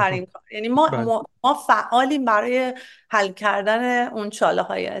 ساده ترین کار. یعنی ما فعالیم برای حل کردن اون چاله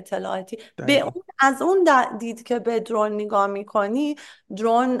های اطلاعاتی. به اون از اون دید که به درون نگاه میکنی،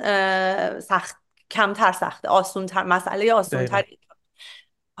 درون کمتر سخته، آسونتر، مسئله آسونتری.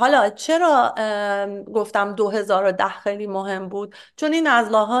 حالا چرا گفتم 2010 خیلی مهم بود؟ چون این از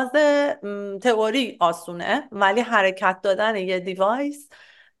لحاظ تئوری آسونه، ولی حرکت دادن یه دیوایس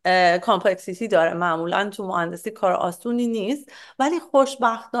کامپلکسیتی داره. معمولا تو مهندسی کار آسونی نیست. ولی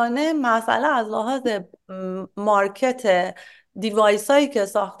خوشبختانه مسئله از لحاظ مارکت دیوایس هایی که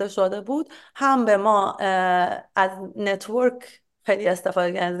ساخته شده بود هم به ما از نتورک خیلی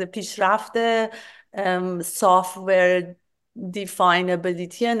استفاده کردن، پیشرفت سافتور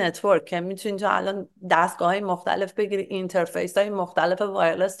دیفاینبلیتی نتورک، که میتونید تو الان دستگاه های مختلف بگیری، اینترفیس های مختلف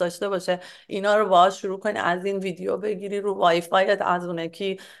وایرلس داشته باشه، اینا رو باهاش شروع کنی از این ویدیو بگیری رو وای فایت، از اون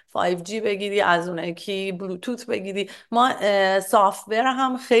یکی 5G بگیری، از اون یکی بلوتوت بگیری. ما سافتور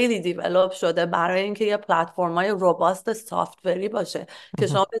هم خیلی دیولپ شده برای اینکه یه پلتفرم های روباست سافتوری باشه که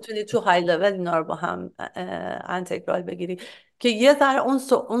شما بتونید تو های لول اینا رو با هم انتگرال بگیری، که یه ذره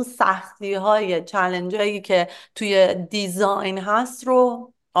اون سختی های چالش هایی که توی دیزاین هست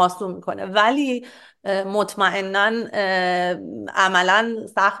رو آسون میکنه. ولی مطمئناً عملاً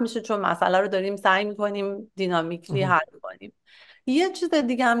سخت میشه، چون مسئله رو داریم سعی میکنیم دینامیکلی حل کنیم. یه چیز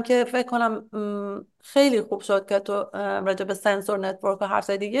دیگه هم که فکر کنم خیلی خوب شد که تو راجع به سنسور نتورک و حرف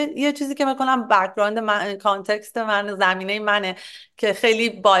زدی. یه چیزی که میکنم بک‌گراند من، کانتکست من، زمینه منه که خیلی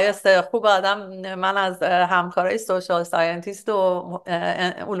باعث خوب آدم، من از همکارای سوشال ساینتیست و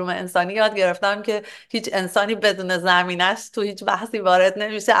علوم انسانی یاد گرفتم که هیچ انسانی بدون زمینش تو هیچ بحثی وارد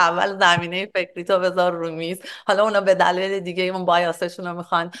نمیشه. اول زمینه فکری تو بذار رو میز، حالا اونا به دلیل دیگه اون بایاسشون رو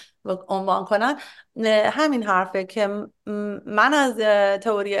میخوان عنوان کنن. همین حرفه که من از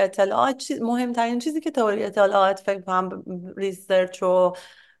تئوری اطلاعات مهمترین چیزی که تئوری اطلاعات فکر کنم ریسرچ و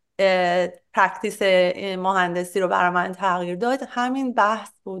پرکتیس مهندسی رو برای من تغییر داد، همین بحث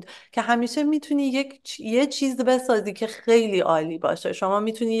بود که همیشه میتونی یه چیز بسازی که خیلی عالی باشه. شما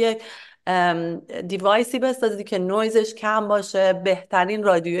میتونی یک دیوایسی بسازی که نویزش کم باشه، بهترین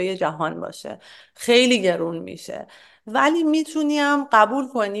رادیوی جهان باشه، خیلی گرون میشه. ولی میتونی هم قبول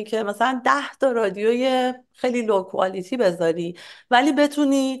کنی که مثلا 10 تا رادیوی خیلی لو کوالیتی بذاری ولی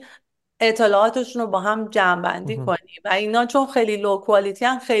بتونی اطلاعاتشون رو با هم جمع بندی کنی و اینا چون خیلی لو کوالیتی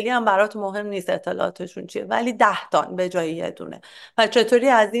هم خیلی هم برات مهم نیست اطلاعاتشون چیه ولی 10 تا به جای یه دونه و چطوری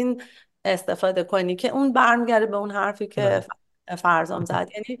از این استفاده کنی که اون برمیگرده به اون حرفی که فرزام زد.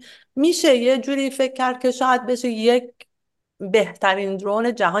 یعنی میشه یه جوری فکر کرد که شاید بشه یک بهترین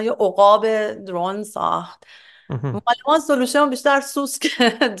درون جهان یا عقاب درون ساخت. مال ما سولوشن بیشتر سوسک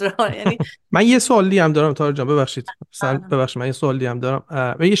درون. یعنی من یه سوالی هم دارم تارا جان، ببخشید من یه سوالی هم دارم.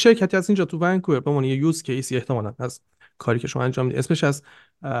 و یه شرکتی از اینجا تو ونکوور به عنوان یه یوز کیسی احتمالاً از کاری که شما انجام میدید اسمش از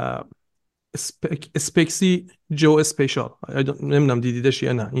اسپکسی جو اسپیشال، نمیدونم دیدیدش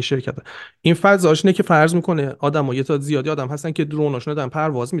یا نه. این شرکت این فضاش اینه که فرض میکنه آدم‌ها یه تعداد زیادی آدم هستن که دروناشون دارن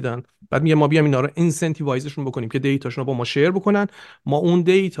پرواز میدن، بعد میگه ما بیایم اینا رو اینسنتیوایزشون بکنیم که دیتاشون رو با ما شیر بکنن، ما اون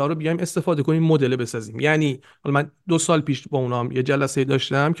دیتا رو بیایم استفاده کنیم مدل بسازیم. یعنی حالا من 2 سال پیش با اونام یه جلسه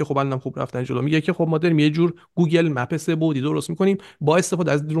داشتم که خب الانم خوب رفتن جلو. میگه که خب ما داریم یه جور گوگل مپ سه بعدی درست میکنیم با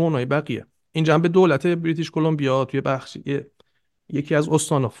استفاده از درون‌های بقیه. اینجا هم به دولت بریتیش کلمبیا توی بخش یکی از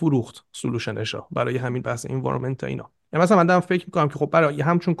استانا فروخت سولوشنشا برای همین بحث انوایرمنت اینا. یعنی مثلا من دارم فکر میکنم که خب برای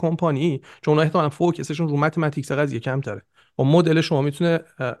همچون کمپانی چون اونا احتمالاً فوکسشون رو متمتیکس قضیه کمتره و مدل شما میتونه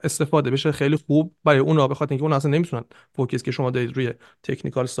استفاده بشه خیلی خوب برای اونا، به خاطر اینکه اونا اصلا نمیتونن فوکس که شما دارید روی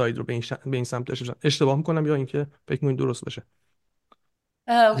تکنیکال ساید رو به این سمت داشته باشن. اشتباه میکنم یا اینکه فکر میکنید درست باشه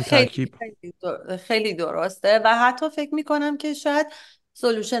این ترکیب؟ خیلی درسته و حتی فکر میکنم که شاید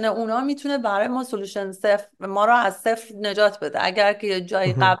سولوشن اونا میتونه برای ما سولوشن صفر ما رو از صفر نجات بده. اگر که یه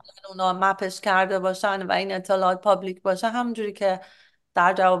جایی قبلا اونا مپش کرده باشن و این اطلاعات پابلیک باشه، همونجوری که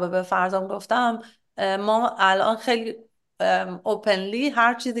در جواب به فرزام گفتم، ما الان خیلی اوپنلی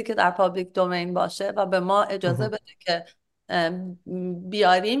هر چیزی که در پابلیک دومین باشه و به ما اجازه بده که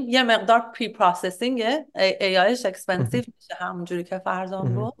بیاریم. یه مقدار پری پروسسینگ ایش اکسپنسیو میشه همونجوری که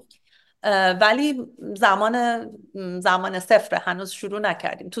فرزام گفت، ولی زمان صفر هنوز شروع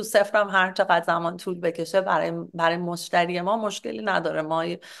نکردیم. تو صفر هم هر چقدر زمان طول بکشه برای مشتری ما مشکلی نداره. ما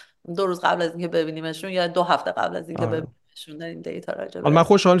 2 روز قبل از اینکه ببینیمشون یا 2 هفته قبل از اینکه ببینیمشون داریم دیتا راجع من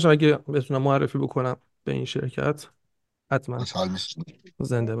خوشحال میشم اگه بتونم معرفی بکنم به این شرکت. حتما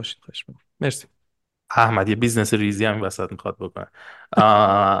زنده باشید. مرسی. احمد یه بیزنس ریزی هم وسط میخواد بکنه.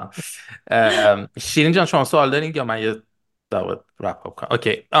 شیرین جان شما سوال دارین یا من یه رپ اپ کنم؟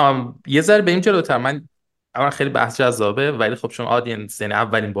 اوکی. یه ذره بریم جلوتر. من اول خیلی بحث جذابه ولی خب چون آدینس یعنی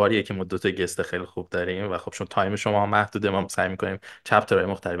اولین باریه که ما 2 تا گست خیلی خوب داریم و خب چون تایم شما محدوده ما سعی میکنیم چپترهای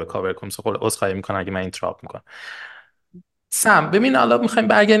مختلف کاور کنیم. خب عذرخواهی میکنم اگه من اینتراپ میکنم. سم ببین حالا میخوایم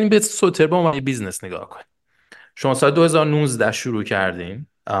برگردیم به سوتر با ما بیزنس نگاه کنیم. شما سال 2019 شروع کردین.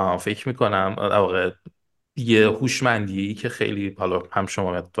 فکر میکنم واقعا یه هوشمندی که خیلی حالا هم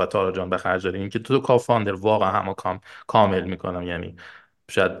شما و تارا جان به خرج دادین که تو کافاندر واقعا همو کامل میکنم. یعنی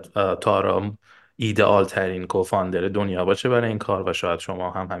شاید تارا ایدئال ترین کوفاندر دنیا باشه برای این کار و شاید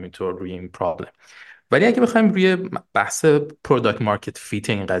شما هم همینطور روی این پرابلم. ولی اگه بخوایم روی بحث پروداکت مارکت فیت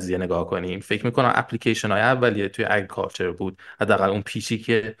این قضیه نگاه کنیم، فکر میکنم اپلیکیشن های اولیه توی اگریکالچر بود، حداقل اون پیچی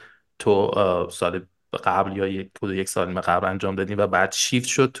که تو سال قبل یا یک سال قبل انجام دادیم و بعد شیفت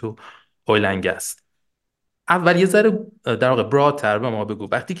شد تو اویل اند گس. اول یه ذره در واقع برادتر به ما بگو،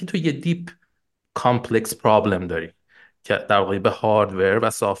 وقتی که تو یه دیپ کامپلکس پرابلم داری که در واقع به هاردور و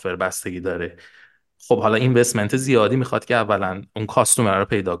سافتور بستگی داره، خب حالا اینوستمنت زیادی میخواد که اولا اون کاستومر رو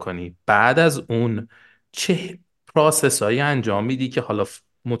پیدا کنی، بعد از اون چه پروسس هایی انجام میدی که حالا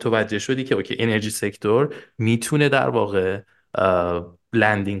متوجه شدی که اوکی انرژی سکتور میتونه در واقع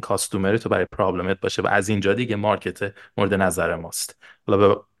لندینگ کاستومر تو برای پرابلمت باشه و از اینجا دیگه مارکت مورد نظر ماست.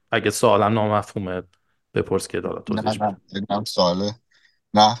 حالا اگه سوالم نامفهومه بپرس که دالا توضیح نه سواله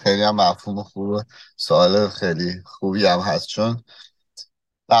نه خیلی هم مفهوم خوبه، سوال خیلی خوبی هم هست، چون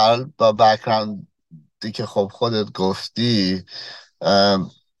با بک‌گراندی که خب خودت گفتی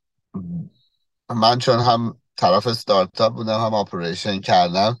من چون هم طرف استارتاپ بودم هم آپریشن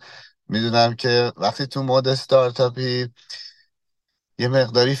کردم، میدونم که وقتی تو مود استارتاپی یه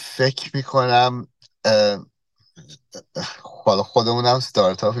مقداری فکر میکنم حالا خودمونم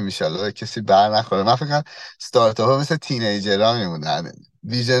استارتاپی میشه کسی بر نخوره. من فکر کنم استارتاپ ها مثل تینیجرها میمونن،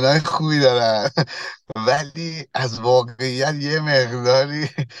 ویژن های خوبی دارن ولی از واقعیت یه مقداری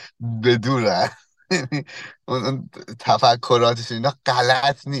بدورن. اون تفکراتش اینا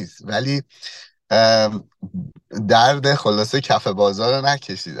غلط نیست ولی درد خلاصه کف بازار رو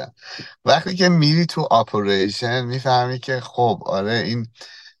نکشیدن. وقتی که میری تو آپریشن میفهمی که خب آره این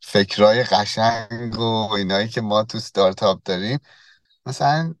فکرای قشنگ و اینایی که ما تو ستارتاپ داریم،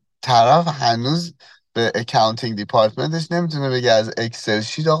 مثلا طرف هنوز به اکاونتینگ دیپارتمنتش نمیتونه بگه از اکسل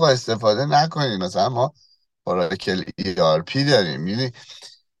شیت آقا استفاده نکنید. مثلا ما اوراکل ERP داریم، میدونی.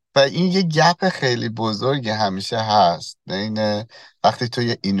 و این یه گپ خیلی بزرگی همیشه هست بین وقتی تو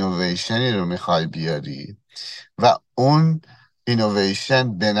یه اینویشنی رو میخوای بیاری و اون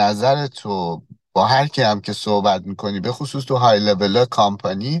اینویشن به نظر تو با هر کی هم که صحبت میکنی، به خصوص تو های لول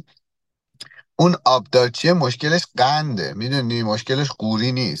کامپانی، اون آبدارچیه مشکلش قنده، میدونی، مشکلش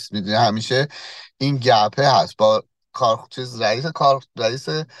قوری نیست، میدونی. همیشه این گپه هست با رئیس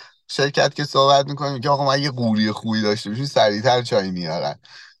شرکت که صحبت میکنیم میگه آقا من یه قوری خوبی داشته باشیم سریعتر چای میارن.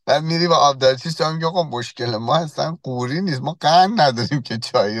 بعد میری با آبدارچیش تا میگه آقا مشکل ما اصلا قوری نیست، ما قند نداریم که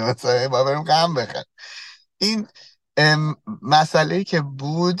چای مثلا با بریم قند بخریم. این مسئله که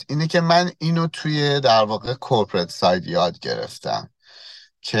بود اینه که من اینو توی در واقع کورپرات ساید یاد گرفتم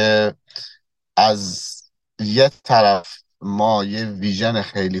که از یه طرف ما یه ویژن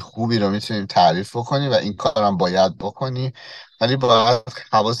خیلی خوبی رو میتونیم تعریف بکنیم و این کارم باید بکنی، ولی باید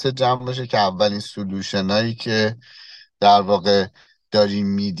حواست جمع باشه که اولین سلوشنایی که در واقع داری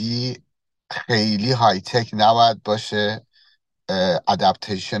میدی خیلی های تک نباید باشه.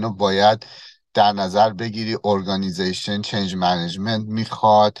 ادپتیشن رو باید در نظر بگیری. ارگانیزیشن چنج منیجمنت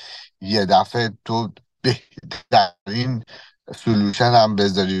میخواد. یه دفعه تو بهترین سلوشن هم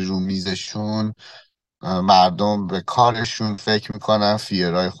بذاری رو میزشون، مردم به کارشون فکر میکنن،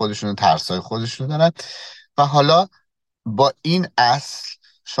 فیرهای خودشون، ترسای خودشون دارن. و حالا با این اصل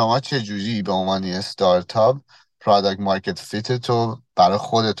شما چجوری به عنوان استارتاپ پرادکت مارکت فیت تو برای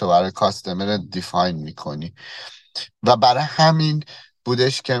خودت و برای کاستمر دیفاین میکنی. و برای همین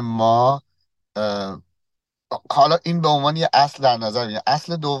بودش که ما حالا این به عنوان یه اصل در نظر میگیریم.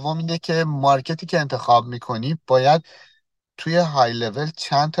 اصل دوم اینه که مارکتی که انتخاب میکنی باید توی های لول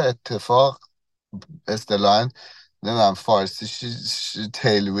چند تا اتفاق، اصطلاحاً نمیدونم فارسیش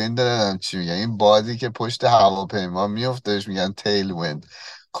تیل ویند، نمیدونم چی میگن، این بادی که پشت هواپیما میفتهش میگن تیل ویند،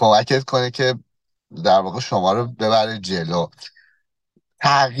 کمکت کنه که در واقع شما رو ببره جلو.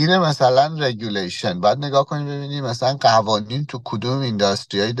 تغییر مثلا رگولیشن باید نگاه کنیم ببینیم مثلا قوانین تو کدوم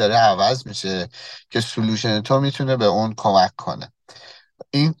اینداستریایی داره عوض میشه که سلوشن تو میتونه به اون کمک کنه.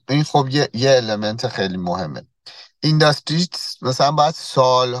 این خب یه المنت خیلی مهمه. اینداستری مثلا باید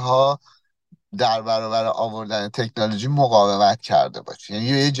سالها در برابر آوردن تکنولوژی مقاومت کرده باشه، یعنی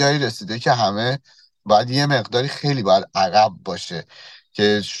یه جایی رسیده که همه باید یه مقداری خیلی باید عقب باشه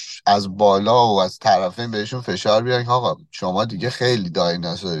که از بالا و از طرفین بهشون فشار بیارن که آقا شما دیگه خیلی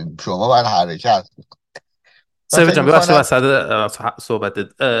دایناسورین، شما باید حرکت کنید. من سیف فکر جان ببخشید میکنم وسط صحبتت،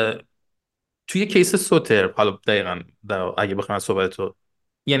 توی کیس سوتر حالا دقیقا اگه بخوام از صحبت تو،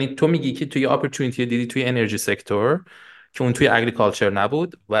 یعنی تو میگی که توی اپورتونیتی دیدی توی انرژی سکتور که اون توی اگریکالچر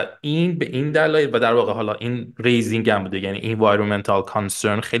نبود و این به این دلایل، و در واقع حالا این ریزینگ هم بوده، یعنی environmental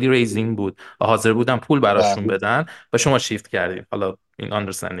concern خیلی ریزینگ بود و حاضر بودن پول براشون بدن و شما شیفت کردید. حالا این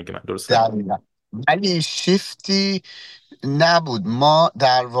اندرستندینگ من درسته؟ دقیقاً. ولی شیفتی نبود، ما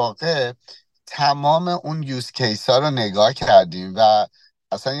در واقع تمام اون یوز کیس ها رو نگاه کردیم و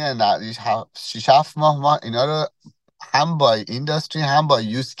اصلا یه 6-7 ماه ما اینا رو هم با اینداستری هم با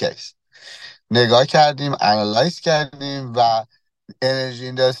یوز کیس نگاه کردیم، انالایز کردیم و انرژی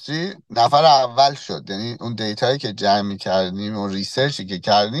اینداستری نفر اول شد. یعنی اون دیتایی که جمع کردیم و ریسرچی که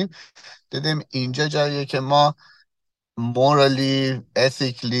کردیم دیدیم اینجا جاییه که ما مورالی،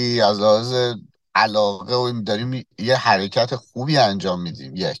 ethically، از لحاظ علاقه و داریم یه حرکت خوبی انجام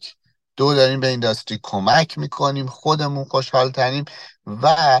میدیم. یک، دو، داریم به اینداستری کمک میکنیم، خودمون خوشحال تریم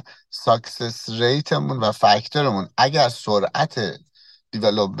و ساکسس ریتمون و فاکتورمون اگر سرعت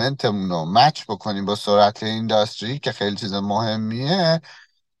دیولوپمنتمون رو مچ بکنیم با سرعت اینداستری که خیلی چیز مهمیه،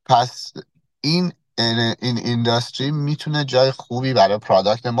 پس این اینداستری میتونه جای خوبی برای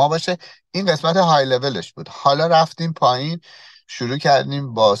پرادکت ما باشه. این قسمت های لولش بود. حالا رفتیم پایین، شروع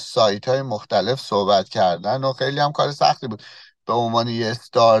کردیم با سایت های مختلف صحبت کردن و خیلی هم کار سختی بود. به عنوان یه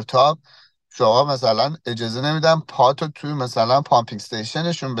استارتاپ شما مثلا اجازه نمیدن پاتو توی مثلا پامپینگ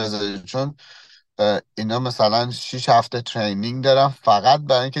استیشنشون بذاری، چون اینا مثلا 6 هفته ترینینگ دارن فقط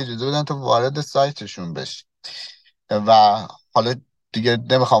برای اینکه اجازه بدن تو وارد سایتشون بشی. و حالا دیگه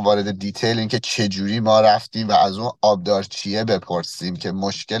نمیخوام وارد دیتیل این که چجوری ما رفتیم و از اون آبدارچیه بپرسیم که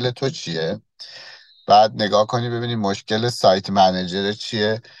مشکل تو چیه، بعد نگاه کنی ببینیم مشکل سایت منیجر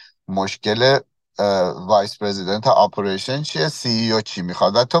چیه، مشکل وایس پرزیدنت اپریشن چیه، سی ای او چی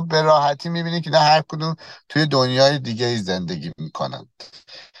میخواد، و تو به راحتی میبینی که نه هر کدوم توی دنیای دیگه ای زندگی میکنن.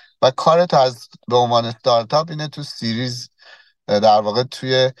 و کارت از به عنوان استارتاپ اینه تو سیریز در واقع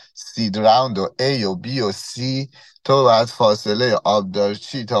توی سید راوند و A و B و C تو باید فاصله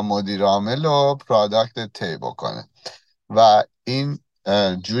آبدارچی تا مدیر عامل و پرادکت طی بکنه. و این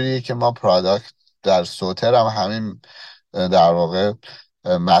جوریه که ما پرادکت در سوتر هم همین در واقع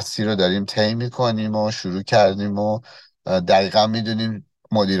مسیر رو داریم طی میکنیم و شروع کردیم و دقیقا میدونیم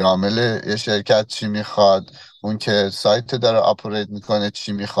مدیر عامل یه شرکت چی میخواد، اون که سایت داره آپریت میکنه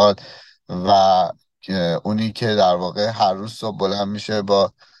چی میخواد، و اونی که در واقع هر روز صبح بلند میشه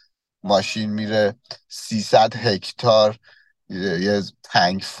با ماشین میره 300 هکتار یه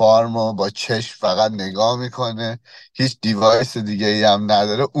تنگ فارم رو با چشم فقط نگاه میکنه، هیچ دیوایس دیگه ای هم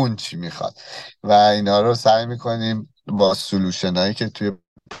نداره، اون چی میخواد. و اینا رو سعی میکنیم با سلوشن هایی که توی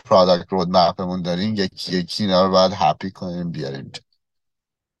پرادکت رود مپمون داریم یکی یکی اینا رو باید هپی کنیم بیاریم.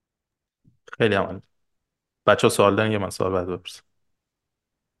 خیلی عمالی. بچه ها سوال دارن؟ یه من سوال بعد بپرسم.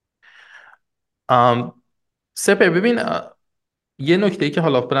 سپر ببین، یه نکته ای که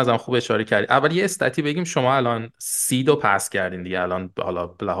حالا به نظرم خوب اشاره کردی، اول یه استاتی بگیم. شما الان سید رو پس کردین دیگه، الان حالا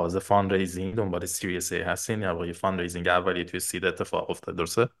به لحاظ فاند ریزینگ دنبال سیریس ای هستین یا واقعا فاند ریزینگ اولیه توی سید اتفاق افتاد،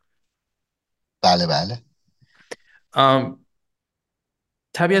 درسته؟ بله بله.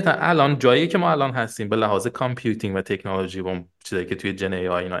 طبیعتا الان جایی که ما الان هستیم به لحاظ کامپیوتینگ و تکنولوژی و اون چیزایی که توی جن ای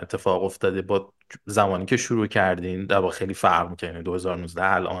آی اینا اتفاق افتاده، با زمانی که شروع کردین در واقع خیلی فرق می‌کنه. 2019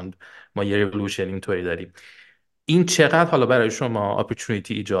 الان ما یه ریولوشن اینطوری داریم. این چقدر حالا برای شما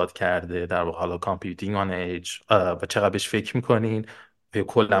اپورتونیتی ایجاد کرده در واقع، حالا کامپیوتینگ آن ایج، و چقدر بهش فکر میکنین؟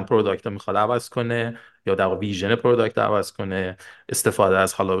 کلا پروداکت رو میخواد عوض کنه یا در واقع ویژن پروداکت عوض کنه؟ استفاده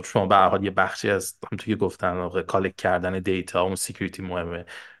از حالا شما به هر حال یه بخشی از همونطور که گفتن واقع کالکت کردن دیتا، اون سکیوریتی مهمه،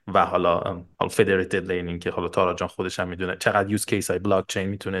 و حالا فدریتد لرنینگ که حالا تارا جان خودش هم میدونه چقدر یوز کیس های بلاک چین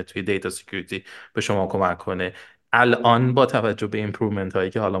میتونه توی دیتا سکیوریتی به شما کمک کنه. الان با توجه به ایمپروومنت هایی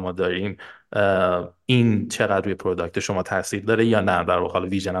که حالا ما داریم، این چقدر روی پروداکت شما تاثیر داره یا نه در واقع حالا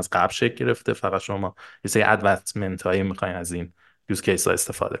ویژن از قبل شکل گرفته، فقط شما یه سری ادوانسمنت هایی میخواین از این یوز کیس ها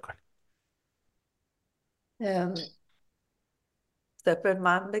استفاده کنید؟ سپر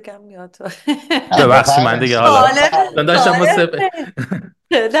من بگم یا تو؟ ببخشید من دیگه حالا سوال من داشتم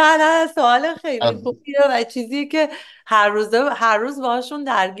نه سوال خیلی خوبیه و چیزی که هر روز باهاشون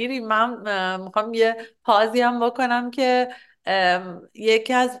درگیریم. من میخوام یه پازی هم بکنم که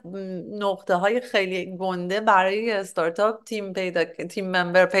یکی از نقطه های خیلی گنده برای استارتاپ تیم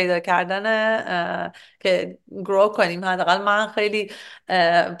ممبر پیدا کردن که گرو کنیم. حداقل من خیلی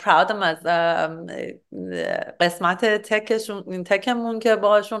پراودم از قسمت تکمون که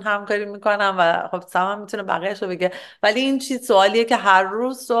باهاشون همکاری میکنم و خب سام میتونه بقیه‌شو بگه، ولی این چیز سوالیه که هر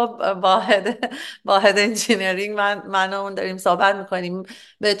روز صبح واحد انجینیرینگ من و اون داریم صحبت میکنیم،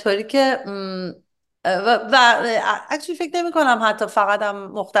 به طوری که و اکچولی فکر نمی کنم حتی فقط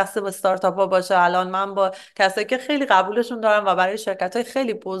هم مختص به استارتاپ ها باشه. الان من با کسایی که خیلی قبولشون دارم و برای شرکت های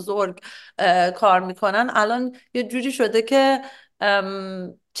خیلی بزرگ کار میکنن، الان یه جوری شده که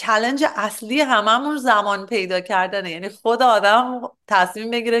چالش اصلی هممون زمان پیدا کردنه. یعنی خود آدم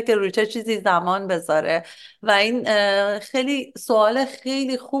تصمیم بگیره که روی چه چیزی زمان بذاره و این خیلی سوال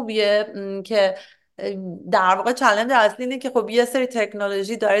خیلی خوبیه که در واقع چالش اصلی اینه که خب یه سری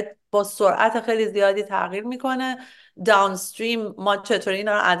تکنولوژی داره با سرعت خیلی زیادی تغییر میکنه. داونستریم ما چطوری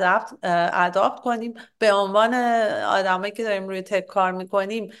اینا رو اداپت کنیم به عنوان آدمایی که داریم روی تک کار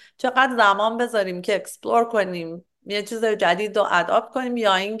میکنیم، چقدر زمان بذاریم که اکسپلور کنیم یه چیز جدید رو اداپت کنیم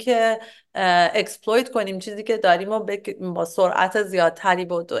یا اینکه اکسپلویت کنیم چیزی که داریم و با سرعت زیادتری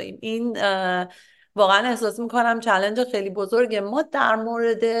بدویم. این واقعا احساس میکنم چالش خیلی بزرگه. ما در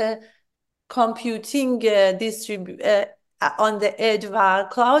مورد کامپیوتینگ آن the edge و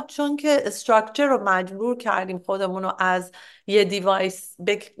کلاود، چون که استراکچر رو مجبور کردیم خودمون رو از یه دیوایس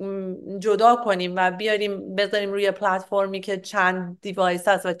جدا کنیم و بیاریم بذاریم روی پلتفرمی که چند دیوایس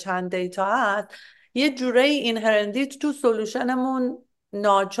هست و چند دیتا هست، یه جوره اینهرنتی تو سولوشنمون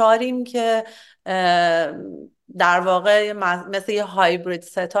ناچاریم که در واقع مثل یه هایبرید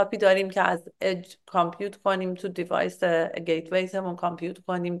ستاپی داریم که از اج کامپیوت کنیم تو دیوایس گیتویزمون، کامپیوت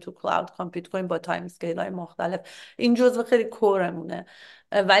کنیم تو کلاود، کامپیوت کنیم با تایم اسکیل های مختلف. این جزو خیلی کورمونه،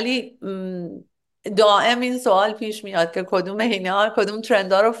 ولی دائم این سوال پیش میاد که کدوم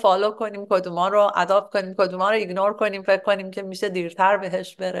ترندا رو فالو کنیم، کدوما رو اداپت کنیم، کدوما رو ایگنور کنیم، فکر کنیم که میشه دیرتر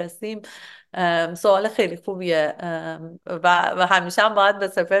بهش برسیم. سوال خیلی خوبیه و همیشه هم باید به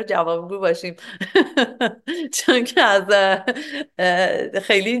سپر جوابگو باشیم چون که از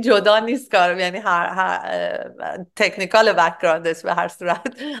خیلی جدا نیست کار، یعنی هر تکنیکال بک‌گراندش به هر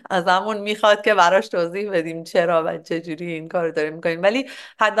صورت از همون میخواد که براش توضیح بدیم چرا و چجوری این کار رو داریم میکنیم. ولی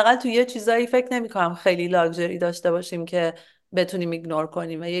حداقل تو یه چیزایی فکر نمی‌کنم خیلی لاکچری داشته باشیم که بتونیم ایگنور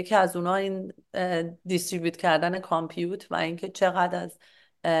کنیم و یکی از اونها این دیستریبیوت کردن کامپیوت و اینکه چقدر از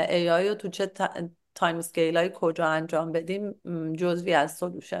AI رو تو چه تایم اسکیل های کجا انجام بدیم جزوی از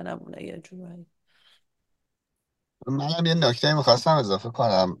سولوشنمونه یه جورایی. منم یه نکته میخواستم اضافه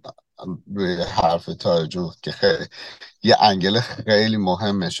کنم. روی حرف تارجو که خیلی یه انگل خیلی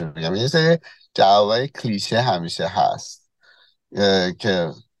مهمش رو میگم. یه سری جوابای کلیشه همیشه هست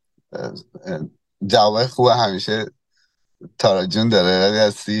که جوابای خوب همیشه تارا جون داره، ولی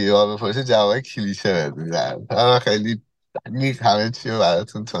از CEO بپرسه جوابای کلیشه بهت میزنن. تارا خیلی دقیق همه چی رو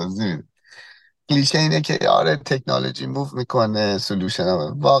براتون توضیح میده. کلیشه اینه که آره تکنولوژی موو میکنه، سولوشن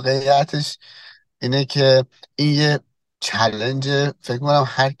ها. واقعیتش اینه که این یه چالش فکر کنم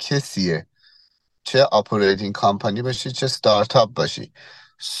هر کسیه، چه اپریتینگ کامپانی باشی چه ستارتاپ باشی،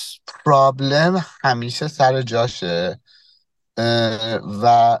 پرابلم همیشه سر جاشه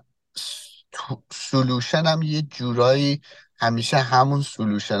و سولوشن هم یه جورایی همیشه همون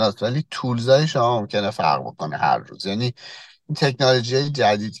سولوشن هست، ولی تولزای شما ممکنه فرق بکنه هر روز. یعنی این تکنولوژی های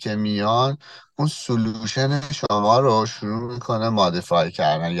جدید که میان اون سولوشن شما رو شروع میکنه مادیفای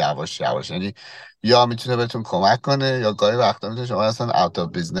کردن یواش یواش. یعنی یا میتونه بهتون کمک کنه یا گاهی وقتا میتونه شما اصلا اوت آف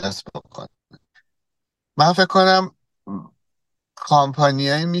بیزنس بکنه. من فکر کنم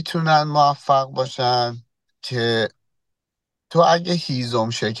کامپانیایی میتونن موفق باشن که تو اگه هیزم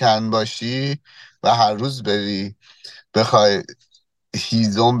شکن باشی و هر روز بری بخوای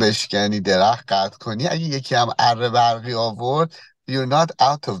هیزم بشکنی، درخت قطع کنی، اگه یکی هم اره برقی آورد you're not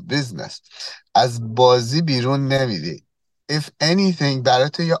out of business، از بازی بیرون نمیری. if anything برای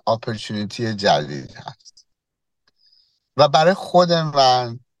تو یه opportunity جدید هست. و برای خود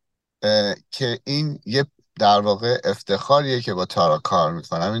من که این یه در واقع افتخاریه که با تارا کار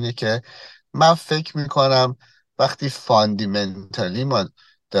میکنم، اینه که من فکر میکنم وقتی فاندیمنتالی ما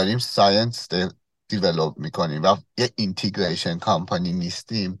داریم ساینس دیولوب میکنیم و یه اینتیگریشن کامپانی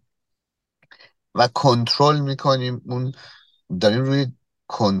نیستیم و کنترل میکنیم، اون داریم روی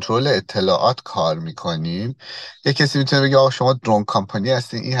کنترل اطلاعات کار میکنیم. یه کسی میتونه بگه آقا شما درون کامپانی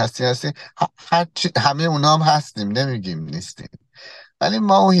هستین، این هستین همه اونا هم هستیم، نمیگیم نیستیم، ولی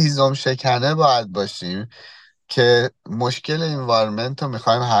ما اون هیزم شکنه باید باشیم که مشکل انوایرمنت رو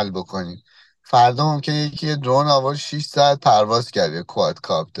میخوایم حل بکنیم. فردا ممکنه یکی درون آورد 6 ساعت پرواز کرده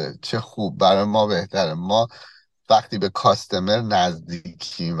کوادکاپتر، چه خوب، برای ما بهتره. ما وقتی به کاستمر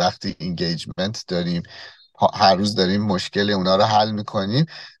نزدیکیم، وقتی اینگیجمنت داریم، هر روز داریم مشکل اونا رو حل میکنیم،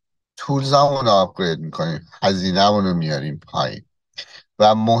 تولزامون رو آپگرید میکنیم، هزینه‌مون رو میاریم پایین.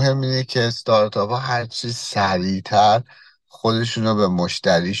 و مهم اینه که استارتاپ ها هرچی سریعتر خودشون رو به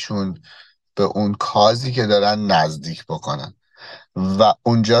مشتریشون، به اون کازی که دارن نزدیک بکنن. و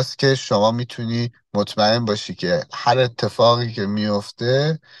اونجاست که شما میتونی مطمئن باشی که هر اتفاقی که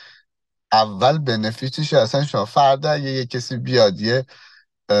میفته اول بنفیتش اصلا شما. فردا یه کسی بیاد یه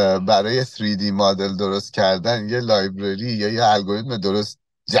برای 3D مدل درست کردن یه لایبرری یا یه الگوریتم درست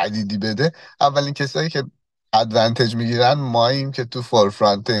جدیدی بده، اولین کسایی که ادوانتج میگیرن ماییم که تو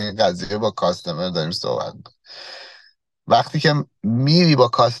فورفرانت این قضیه با کاستمر داریم صحبت میکنیم. وقتی که میری با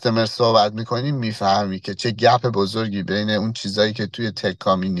کاستمر صحبت میکنی میفهمی که چه گپ بزرگی بین اون چیزایی که توی تک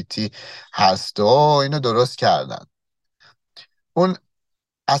کامیونیتی هست و اینو درست کردن. اون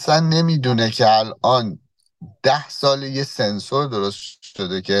اصلا نمیدونه که الان 10 سال یه سنسور درست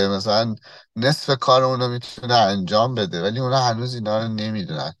شده که مثلا نصف کار اونو میتونه انجام بده، ولی اونا هنوز اینا رو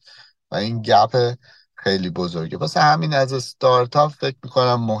نمیدونن و این گپ خیلی بزرگه. واسه همین از استارتاپ فکر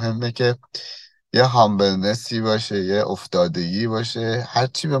میکنم مهمه که یه هامبلنسی باشه، یه افتادگی باشه،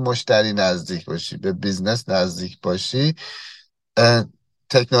 هرچی به مشتری نزدیک باشی، به بیزنس نزدیک باشی،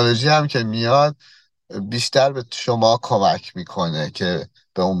 تکنولوژی هم که میاد بیشتر به شما کمک میکنه که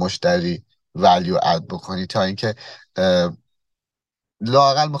به اون مشتری ولیو اد بکنی، تا اینکه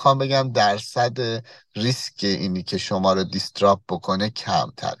لااقل میخوام بگم درصد ریسک اینی که شما رو دیستراپ بکنه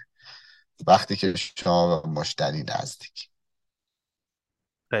کمتره وقتی که شما به مشتری نزدیک.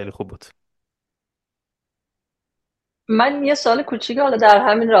 خیلی خوب بود. من یه سوال کوچیک حالا در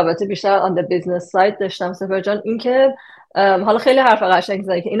همین رابطه بیشتر آن د بیزنس ساید داشتم سفر جان، این که حالا خیلی حرف قشنگ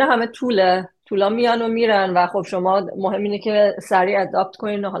زدی که اینا همه طولا میان و میرن و خب شما مهم اینه که سریع اداپت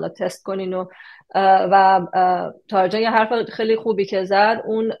کنین و حالا تست کنین و تارا جان یه حرف خیلی خوبی که زد،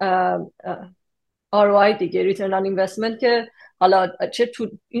 اون ROI دیگه، ریترن آن اینوستمنت، که حالا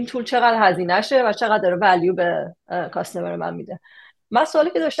این طول چقدر هزینه شه و چقدر داره ولیو به کاستمر من میده. من سوالی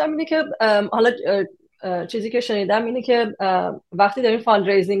که داشتم اینه که حالا چیزی که شنیدم اینه که وقتی دارین فاند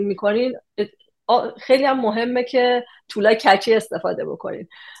ریزینگ میکنین خیلی هم مهمه که طولای کچی استفاده بکنین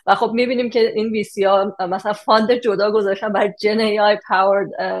و خب میبینیم که این ویسی ها مثلا فاند جدا گذاشتن برای جن ای آی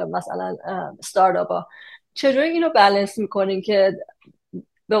پاورد مثلا استارتاپ ها. چجوری اینو بالانس میکنین که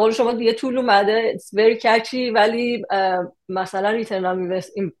به قول شما یه طول اومده it's very catchy ولی مثلا ریترن آن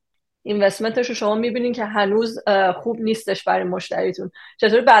اینوستمنتش رو شما میبینین که هنوز خوب نیستش برای مشتریتون.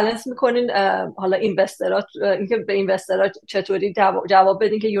 چطوری بالانس میکنین حالا اینوسترات، اینکه به اینوسترات چطوری جواب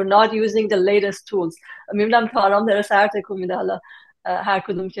بدین که you're not using the latest tools؟ میبینم تارام داره سر تکون میده. حالا هر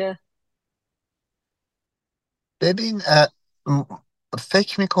کدوم که ببین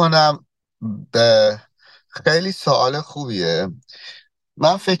فکر میکنم به خیلی سوال خوبیه.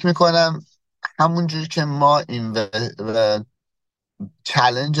 من فکر میکنم همونجور که ما این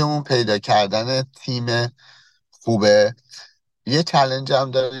چلنجمون پیدا کردن تیم خوبه، یه چلنج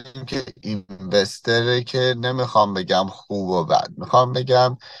هم داریم که اینوستره که نمیخوام بگم خوب و بد، میخوام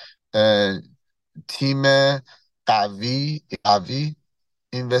بگم تیم قوی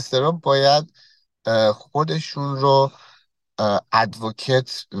اینوسترها باید خودشون رو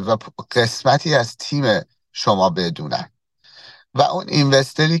ادوکیت و قسمتی از تیم شما بدونن و اون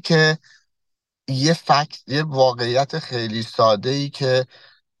اینوستری که یه واقعیت خیلی ساده ای که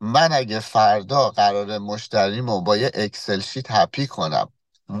من اگه فردا قرار مشتریمو با یه اکسل شیت هپی کنم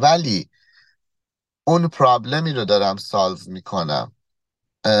ولی اون پرابلمی رو دارم سالو میکنم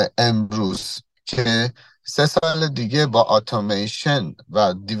امروز که 3 سال دیگه با اتوماسیون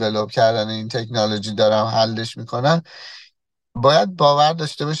و دیولوب کردن این تکنولوژی دارم حلش میکنم، باید باور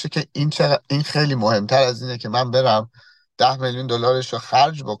داشته باشه که این خیلی مهمتر از اینه که من برم 10 میلیون دلارش رو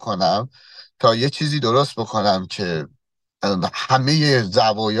خرج بکنم تا یه چیزی درست بکنم که همه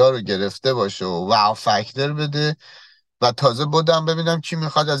زوایا رو گرفته باشه و واو فاکتور بده و تازه بودم ببینم کی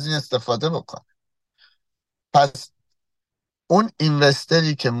میخواد از این استفاده بکنه. پس اون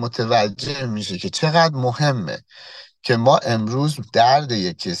اینوستری که متوجه میشه که چقدر مهمه که ما امروز درد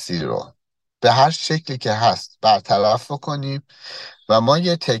یک کسی رو به هر شکلی که هست برطرف بکنیم و ما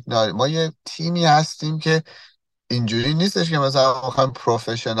یه تیمی هستیم که اینجوری نیستش که مثلا بخوایم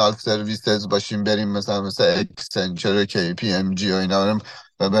پروفشنال سرویسز باشیم بریم مثل اکسنچر و کی پی ام جی و اینا بریم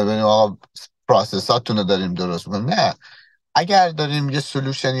و ببینیم آقا پروسساتون رو داریم درست میکنیم. نه، اگر داریم یه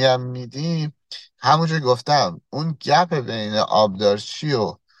سلوشنی هم میدیم، همونجور گفتم اون گپ بین آبدارچی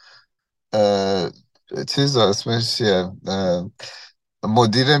و چیز اسمش چیه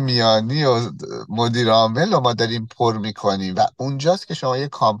مدیر میانی و مدیر عامل رو ما داریم پر میکنیم و اونجاست که شما یه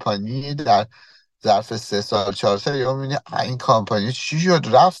کامپانی در ظرف 3 سال 4 سال یا میبینی این کامپانی چی شد،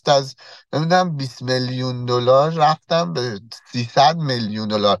 رفت از نمیدونم 20 میلیون دلار رفتم به 300 میلیون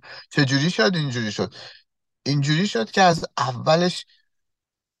دلار. چجوری شد؟ اینجوری شد که از اولش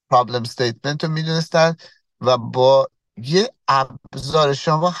پرابلم استیتمنت رو میدونستن و با یه ابزار،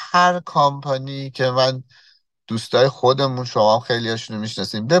 شما هر کامپانی که من دوستای خودمون شما خیلی هاشونو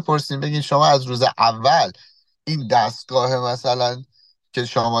میشناسین بپرسین بگین شما از روز اول این دستگاه مثلا که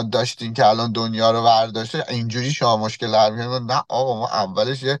شما داشتین که الان دنیا رو برداشته اینجوری شما مشکل حل میکنین؟ نه آقا، ما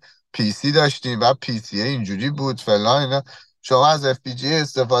اولش یه پی سی داشتیم و پی سی اینجوری بود فلان اینا. شما از اف پی جی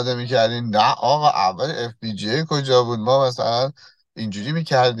استفاده میکردین؟ نه آقا، اول اف پی جی کجا بود، ما مثلا اینجوری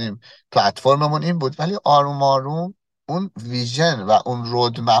میکردیم، پلتفرممون این بود. ولی آروم آروم اون ویژن و اون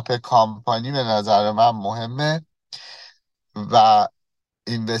رودمپ کامپانی به نظر من مهمه و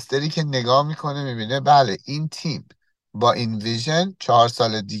اینوستری که نگاه میکنه میبینه بله این تیم با این ویژن 4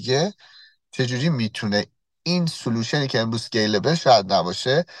 سال دیگه چجوری میتونه این سلوشنی که امروز سکیلبل شاید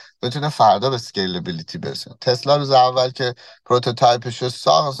نباشه بتونه فردا به سکیلبیلیتی برسه. تسلا روز اول که پروتوتایپش رو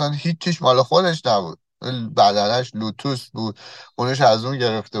ساخت اصلا هیچیش مال خودش نبود، بدنش لوتوس بود، اونش از اون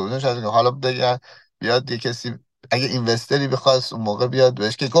گرفته بودش از اون. حالا بگن بیاد یه کسی اگه اینوستری بخواد اون موقع بیاد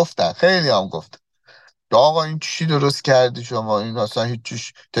بهش که گفتن خیلی هم گفت آقا این چی درست کردی شما، این اصلا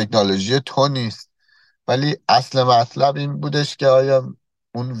هیچ تکنولوژی تو نیست. ولی اصل مطلب این بودش که آیا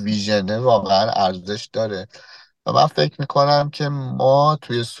اون ویژنه واقعا ارزش داره و من فکر میکنم که ما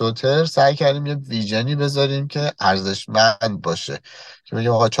توی سوتر سعی کردیم یه ویژنی بذاریم که ارزشمند باشه، که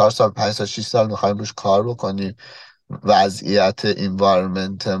بگیم آقا 4 سال 5 سال 6 سال میخوایم روش کار بکنیم. وضعیت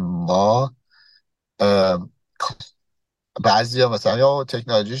انوایرمنت ما بعضی ها مثلا یا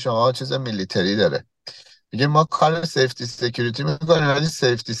تکنولوژی شما چیز میلیتری داره، میگه ما کار سیفتی سکیوریتی میکنیم ولی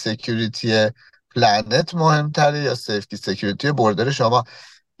سیفتی سکیوریتی پلنت مهمتره یا سیفتی سکیوریتی بردر شما،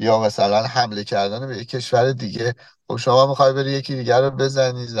 یا مثلا حمله کردن به یک کشور دیگه. خب شما میخوای بری یکی دیگر رو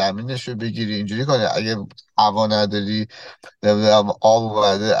بزنی، زمینش رو بگیری، اینجوری کنی، اگه هوا نداری نمیدونم آب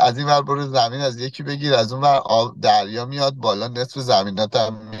اومده از این ور برو زمین از یکی بگیر، از اون ور آب دریا میاد بالا نصف زمینات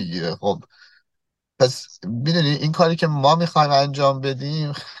هم میگیره. خب پس میدونی این کاری که ما میخوایم انجام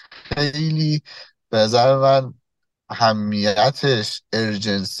بدیم خیلی به نظر من اهمیتش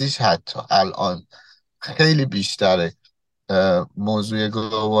ارجنسیش حتی الان خیلی بیشتره. موضوع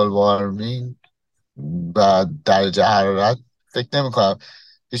گلوبال وارمینگ و درجه حرارت فکر نمی کنم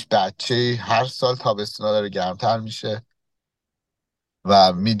هیچ بچه هر سال تابستونا داره گرمتر میشه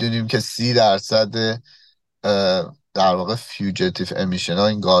و میدونیم که 30% در واقع فیوجتیف امیشن ها،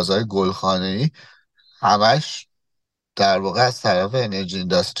 این گازهای گلخانه‌ای، همش در واقع از طرف انرژی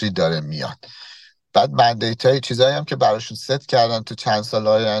اینداستری داره میاد. بعد مندیت های چیزایی هم که براشون ست کردن تو چند سال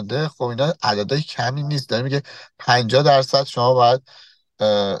آینده، خب اینا عددهای کمی نیست. داره میگه 50% شما باید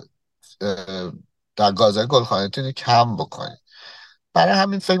در گازهای گلخانه‌تون کم بکنید. برای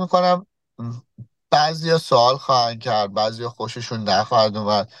همین فکر میکنم بعضیا سوال خواهند کرد، بعضیا خوششون نخواهد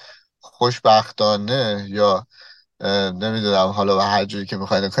اومد. خوشبختانه یا نمیدونم، حالا به هر جوری که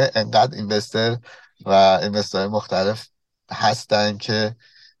میخواین کنید، انقدر اینوستر و اینوسترهای مختلف هستن که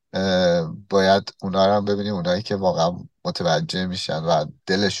باید اونا رو هم ببینیم. اونایی که واقعا متوجه میشن و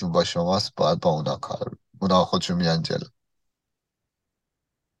دلشون با شماست، باید با اونا خودشون میان جلو.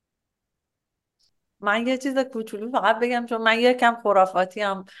 من یه چیز کوچولو فقط بگم، چون من یکم خرافاتی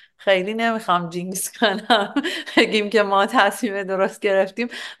هم، خیلی نمیخوام جینکس کنم بگیم که ما تصمیم درست گرفتیم،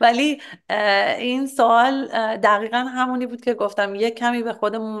 ولی این سوال دقیقا همونی بود که گفتم. یه کمی به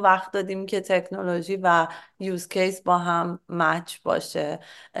خودمون وقت دادیم که تکنولوژی و یوز کیس با هم مچ باشه،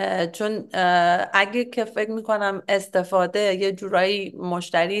 چون اگه که فکر میکنم استفاده یه جورایی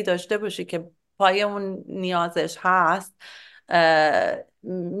مشتری داشته باشه که پای اون نیازش هست،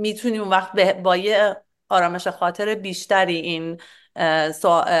 میتونی اون وقت با یه آرامش خاطر بیشتری این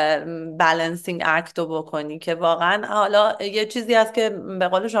بالانسینگ اکت رو بکنی، که واقعا حالا یه چیزی هست که به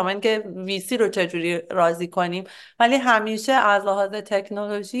قول شما این که ویسی رو چجوری راضی کنیم، ولی همیشه از لحاظ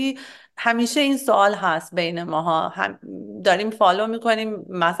تکنولوژی همیشه این سوال هست بین ماها. داریم فالو میکنیم،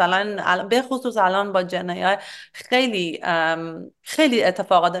 مثلا به خصوص الان با جنایات خیلی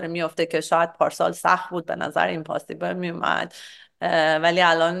اتفاقا داره میفته که شاید پارسال سخت بود به نظر این پاسیبل میومد، ولی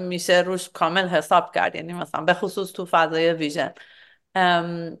الان میشه روش کامل حساب کرد. یعنی مثلا به خصوص تو فضای ویژن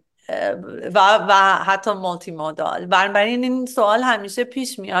و حتی مولتی مودال. بنابراین این سوال همیشه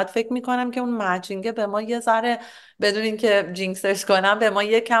پیش میاد. فکر میکنم که اون مچینگه به ما یه ذره، بدون اینکه جینکسش کنم، به ما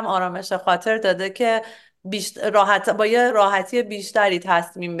یه کم آرامش خاطر داده که با یه راحتی بیشتری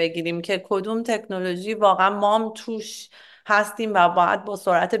تصمیم بگیریم که کدوم تکنولوژی واقعا ما توش هستیم و باید با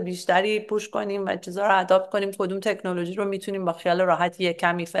سرعت بیشتری پوش کنیم و چیزا رو اداپت کنیم، کدوم تکنولوژی رو میتونیم با خیال راحت یه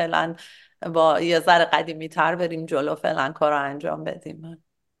کمی فعلا با یه ذره قدیمی تر بریم جلو، فعلا کار رو انجام بدیم.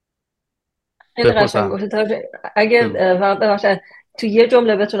 خیلی قشنگ بپرسم. گفتی تاج. اگه ببخشید تو یه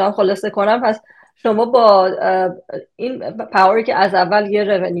جمله بتونم خلاصه کنم، پس شما با این پاوری که از اول یه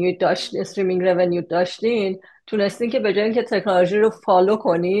رونیو داشت، استریمینگ رونیو داشتین، تونستین که به جای اینکه تکنولوژی رو فالو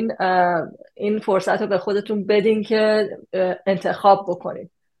کنین، این فرصت رو به خودتون بدین که انتخاب بکنین.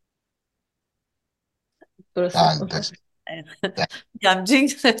 درسته؟ بله. میگم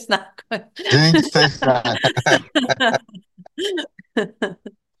جینکسش نکن. جینکس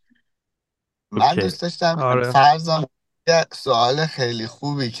من اوکی. دوست داشتم آره فرضم یه سوال خیلی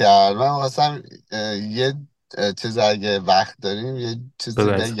خوبی کرد. من خواستم یه چیز، اگه وقت داریم یه چیزی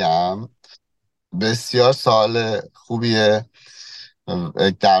بگویید. بگم. بسیار سوال خوبیه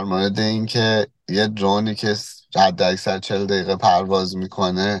در مورد اینکه یه درونی که حد اکثر 40 دقیقه پرواز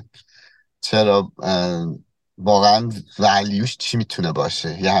میکنه، چرا واقعا ولیوش چی میتونه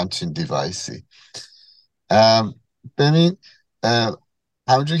باشه یه همچین دیوایسی. ببین،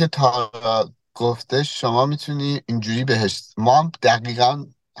 همونجوری که تارا گفته، شما میتونی اینجوری بهش، ما هم دقیقا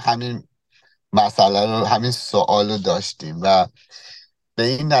همین مسئله رو، همین سوال رو داشتیم و به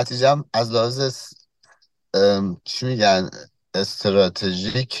این نتیجه هم از لحاظ چی میگن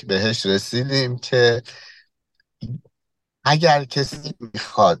استراتژیک بهش رسیدیم که اگر کسی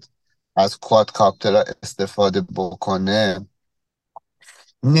میخواد از کوادکاپترها استفاده بکنه،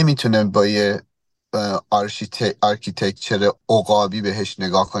 نمیتونه با یه آرکیتکچر عقابی بهش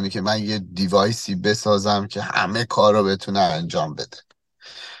نگاه کنه که من یه دیوایسی بسازم که همه کار رو بتونه انجام بده.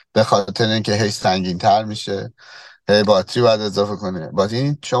 به خاطر اینکه هی سنگین تر میشه، هی باتری باید اضافه کنه.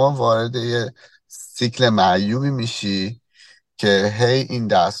 این شما وارد یه سیکل معیوبی میشی که هی این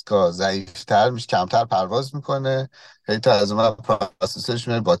دستگاه ضعیفتر میشه، کمتر پرواز میکنه، هی تا از اون پروسسورش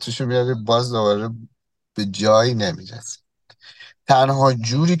میاره، باتریشو میاره، باز دوباره به جایی نمیرسه. تنها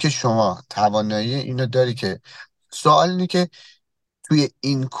جوری که شما توانایی اینو داری که، سوال اینه که توی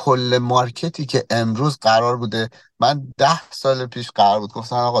این کل مارکتی که امروز قرار بوده، من 10 سال پیش قرار بود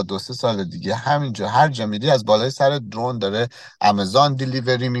گفتن آقا 2-3 سال دیگه همینجا هر جا میدی از بالای سر درون داره امازون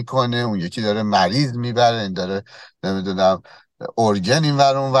دیلیوری میکنه، اون یکی داره مریض میبره، این داره نمیدونم ارگن این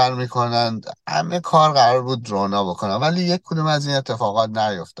ور اون ور میکنن، همه کار قرار بود درونا بکنن، ولی یک کدوم از این اتفاقات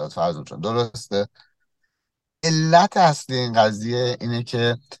نیفتاد. فرضون جان درسته. علت اصلی این قضیه اینه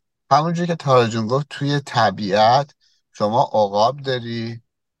که همونجوری که تارا جون گفت، توی طبیعت شما عقاب داری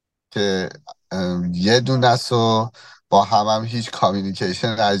که یه دونه است و با هم هیچ کامیونیکیشن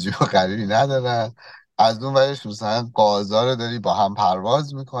عجیب و غریبی ندارن. از اون ورش مثلا قازا رو داری با هم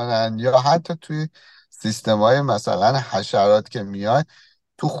پرواز میکنن، یا حتی توی سیستم های مثلا حشرات که میاد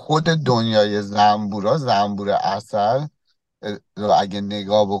تو خود دنیای زنبور عسل رو اگه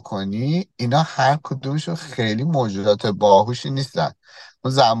نگاه بکنی، اینا هر کدومشون خیلی موجودات باهوشی نیستن.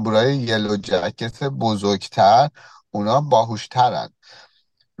 اون زنبورای یلو جکت بزرگتر اونا باهوشترن،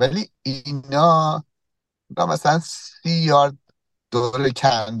 ولی اینا مثلا 30 یارد دور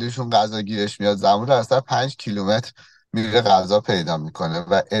کندشون غذا گیرش میاد. زنبور اصلا 5 کیلومتر میره غذا پیدا میکنه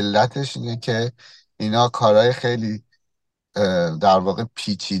و علتش اینه که اینا کارهای خیلی در واقع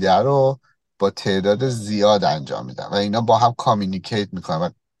پیچیده رو با تعداد زیاد انجام میدن و اینا با هم کامیونیکیت میکنن و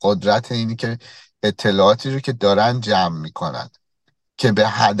قدرت اینی که اطلاعاتی رو که دارن جمع میکنن که به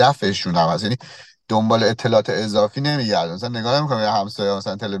هدفشون هم هست. یعنی دنبال اطلاعات اضافی نمیگردن، مثلا نگاه نمیکنم یا همسایه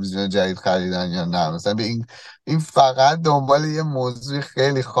مثلا تلویزیون جدید خریدن یا نه، مثلا به این فقط دنبال یه موضوع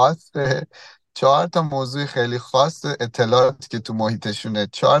خیلی خاصه، 4 تا موضوع خیلی خاص، اطلاعاتی که تو محیطشونه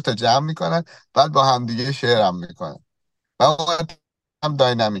 4 تا جمع میکنن، بعد با همدیگه شیر هم میکنن و اون هم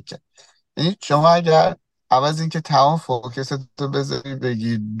داینامیکه. یعنی شما اگر عوض اینکه تمام فوکس تو بذاری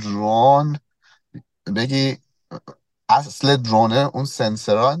بگی درون، بگی اصل درونه اون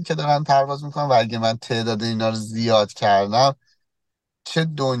سنسوران که دارن پرواز میکنن و اگه من تعداد اینا رو زیاد کردم چه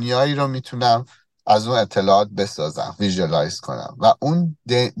دنیایی رو میتونم از اون اطلاعات بسازم، ویژوالایز کنم، و اون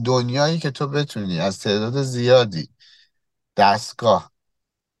دنیایی که تو بتونی از تعداد زیادی دستگاه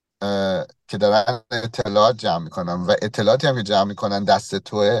که دارن اطلاعات جمع میکنن و اطلاعاتی هم که جمع میکنن دست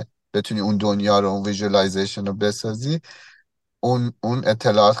توه، بتونی اون دنیا رو، اون ویژوالایزیشن رو بسازی، اون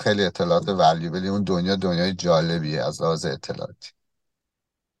اطلاعات خیلی اطلاعات ولیوبلی، اون دنیای جالبیه از لحاظ اطلاعاتی.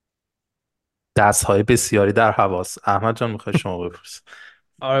 دستهای بسیاری در حواس. احمد جان میخوای شما بپرس؟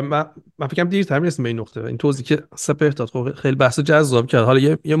 آره، من فکرم دیرتر میرسیم به این نقطه. این توضیح که سپهر داد خب خیلی بحث جذاب کرد.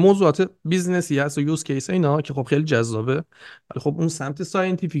 حالا یه موضوعات بیزنسی هست و یوز کیس اینا که خب خیلی جذابه، ولی خب اون سمت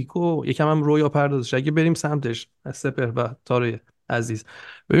ساینتیفیک و یکم هم رویا پردازش اگه بریم سمتش، سپهر و تارای عزیز،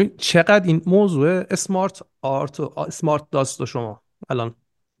 ببین چقدر این موضوع اسمارت آرت و اسمارت داست رو شما الان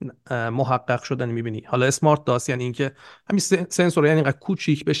محقق شدن میبینی. حالا اسمارت داست یعنی اینکه همین سنسور یعنی اینقدر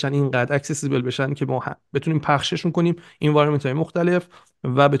کوچیک بشن، اینقدر اکسسیبل بشن که ما بتونیم پخششون کنیم انوایرمنت های مختلف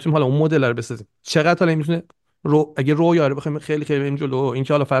و بتونیم حالا اون مدل رو بسازیم. چقدر حالا میتونه اگه رویا رو بخوایم خیلی خیلی بریم جلو،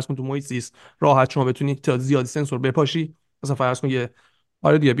 اینکه حالا فرض کن تو محیط زیست راحت شما بتونی تا زیادی سنسور بپاشی، مثلا فرض کن یه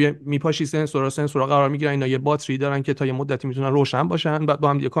آره دیگه بیا میپاشی سنسورها قرار میگیرن، اینا یه باتری دارن که تا یه مدتی میتونن روشن باشن، بعد با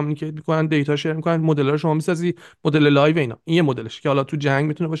هم دیگه کامیونیکیت میکنن، دیتا شیر میکنن، مدل رو شما میسازی، مدل لایو اینا. این یه مدلش که حالا تو جنگ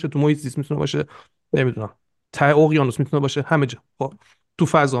میتونه باشه، تو محیط زیست میتونه باشه، نمیدونم ته اقیانوس میتونه باشه، همه جا، خب تو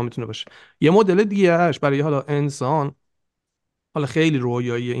فضا میتونه باشه. یه مدل دیگه اش برای حالا انسان، حالا خیلی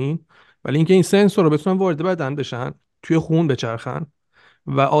رویایی این، ولی اینکه این سنسور رو بتونن وارد بدن بشن، توی خون بچرخن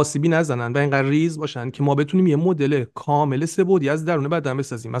و آسیبی نزنن و اینقدر ریز باشن که ما بتونیم یه مدل کامل سه‌بعدی از درون بدن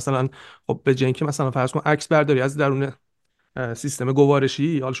بسازیم. مثلا خب به جای اینکه مثلا فرض کن عکس برداری از درون سیستم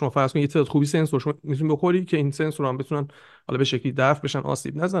گوارشی، حالا شما فرض کن یه تعداد خوبی سنسور شما میتونید بخوری که این سنسور هم بتونن حالا به شکلی دفع بشن،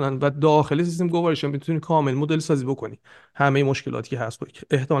 آسیب نزنن و داخل سیستم گوارشی هم بتونی کامل مدل سازی بکنی همه مشکلاتی که هست که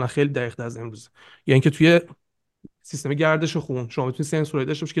احتمالاً خیلی دقیق از امروز. یا اینکه توی سیستم گردش خون شما میتونید سنسوری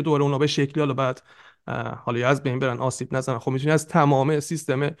داشته باشی که دوباره اونا به شکلی حالا بعد حالا یا از بین برن، آسیب نزنن. خب میتونی از تمام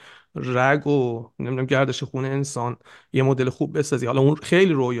سیستم رگ و نمیدونم گردش خون انسان یه مدل خوب بسازی. حالا اون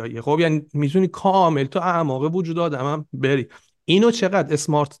خیلی رویاییه، خب یعنی میتونی کامل تو اعماق وجود آدم هم بری. اینو چقدر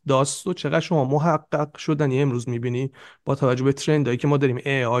اسمارت داست و چقدر شما محقق شدنی امروز میبینی با توجه به ترندایی که ما داریم،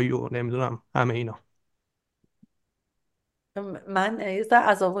 ای آی و نمیدونم همه اینا. من یه ذره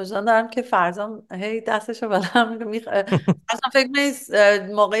عذاب وجدان دارم که فرزام هی دستشو بلند اصلا فکر نیست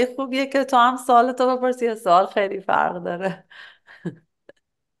موقع خوبیه که تو هم سوالتو بپرسی، یه سوال خیلی فرق داره.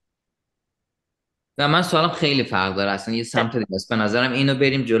 و من سوالم خیلی فرق داره، اصلا یه سمت دیگه است. به نظرم اینو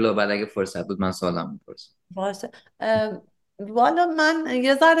بریم جلو، بعد اگه فرصت بود من سوالم میپرسم. باشه. والا من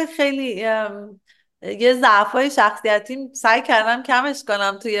یه ذره خیلی یه ضعفای شخصیتی سعی کردم کمش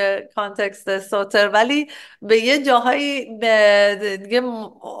کنم توی کانتکست سوتر، ولی به یه جاهایی به دیگه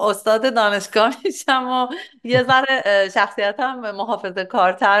استاد دانشگاه میشم و یه ذره شخصیتم محافظه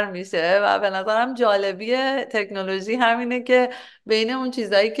کارتر میشه و به نظرم جالبی تکنولوژی همینه که بین اون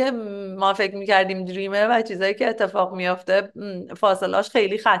چیزایی که ما فکر میکردیم دریمه و چیزایی که اتفاق میافته فاصلاش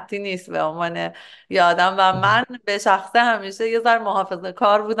خیلی خطی نیست به عنوان یادم. و من به شخصه همیشه یه ذره محافظه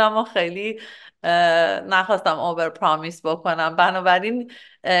کار بودم و خیلی نخواستم اوور پرامیس بکنم. بنابراین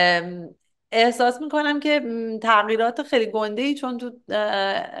احساس میکنم که تغییرات خیلی گنده ای چون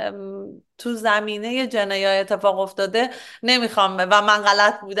تو زمینه جنایات اتفاق افتاده نمیخوام و من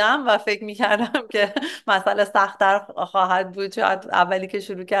غلط بودم و فکر میکردم که مسئله سخت‌تر خواهد بود. شاید اولی که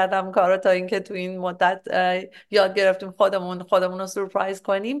شروع کردم کارو تا اینکه تو این مدت یاد گرفتیم خودمون رو سورپرایز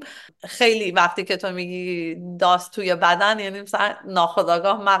کنیم. خیلی وقتی که تو میگی داست توی بدن، یعنی مثلا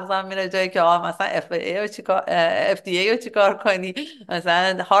ناخودآگاه مغزم میره جایی که مثلا FDA رو چیکار کنی،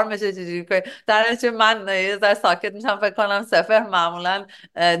 مثلا هارمش چجوری کنی. در نتیجه من یه ذره ساکت میشم، فکر کنم سفر معمولا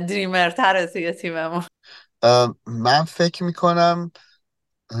دریمر تره توی تیممون. من فکر میکنم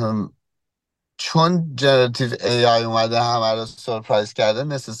چون جنراتیو ای آی اومده همه رو سورپرایز کرده،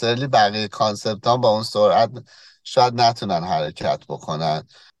 نسیسرلی بقیه کانسپت ها با اون سرعت شاید نتونن حرکت بکنن.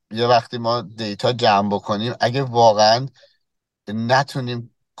 یه وقتی ما دیتا جمع بکنیم، اگه واقعا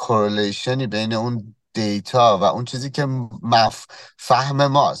نتونیم کورلیشنی بین اون دیتا و اون چیزی که فهم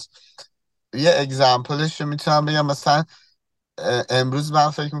ماست. یه اگزمپلش رو میتونم بگم. مثلا امروز من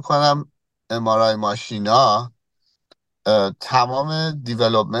فکر میکنم MRI ماشینا تمام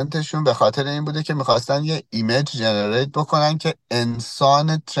دیولوپمنتشون به خاطر این بوده که میخواستن یه ایمیج جنریت بکنن که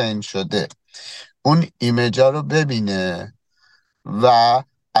انسان ترین شده اون ایمیجا رو ببینه و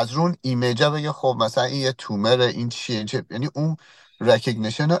از اون ایمیجا بگه خب مثلا این یه تومره، این چیه. یعنی اون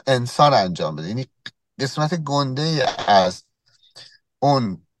ریکگنیشن رو انسان انجام بده. یعنی قسمت گنده ای از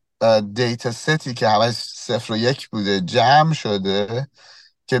اون دیتا ستی که همش 0 و 1 بوده جمع شده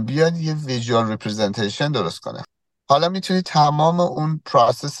که بیاد یه ویژوال ریپرزنتیشن درست کنه. حالا میتونی تمام اون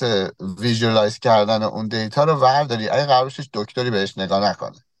پروسس ویژوالایز کردن اون دیتا رو ورداری، اگه قرارش دکتری بهش نگاه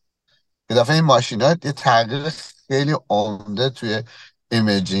نکنه. یه دفعه این ماشینات یه تغییر خیلی عمده توی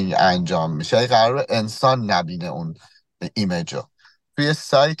ایمیجینگ انجام میشه. اگه قرار انسان نبینه اون ایمیج رو، توی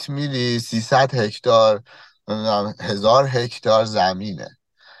سایت میری 300 هکتار 1000 هکتار زمینه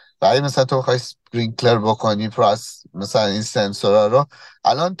و اگه مثلا تو بخوای سپرینکلر بکنی مثلا این سنسورها رو،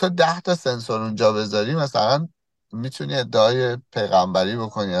 الان تو 10 تا سنسور اونجا بذاری مثلا میتونی ادعای پیغمبری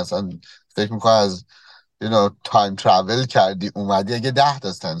بکنی. اصلا فکر میکنی از تایم ترافل کردی اومدی اگه 10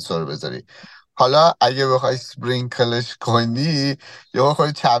 تا سنسور بذاری. حالا اگه بخوای سپرینکلش کنی یا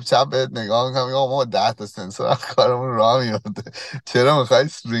بخوای چپ چپ بهت نگاه میکنم یا ما 10 تا سنسور کارمون راه میفته، چرا میخوای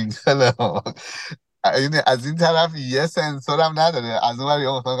سپرینکل؟ از این طرف یه سنسور هم نداره، از اون ور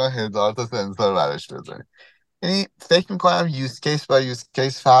یا مثلا 1000 تا سنسور براش بذاری. یعنی فکر میکنم یوز کیس با یوز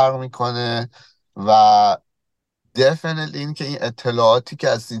کیس فرق میکنه و definitely این که این اطلاعاتی که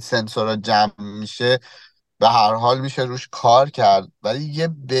از این سنسورها جمع میشه به هر حال میشه روش کار کرد، ولی یه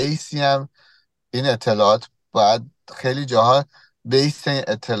بیسی هم این اطلاعات باید خیلی جاها بیس این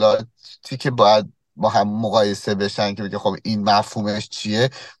اطلاعاتی که باید با هم مقایسه بشن که بگه خب این مفهومش چیه،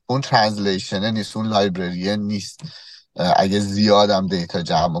 اون ترنسلیشنه نیست، اون لایبرریه نیست. اگه زیادم دیتا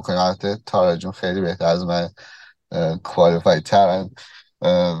جمع کنیم، البته تارا جون خیلی بهتر از من کوالیفاید ترن،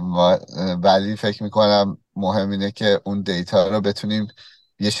 ولی فکر میکنم مهم اینه که اون دیتا رو بتونیم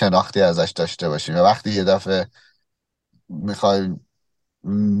یه شناختی ازش داشته باشیم. و وقتی یه دفعه میخوای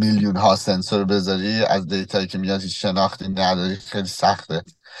میلیون ها سنسور بذاری از دیتایی که میاد هیچ شناختی نداری، خیلی سخته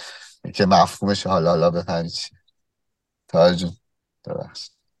که مفهومش حالا بفهمی چی. تارا جون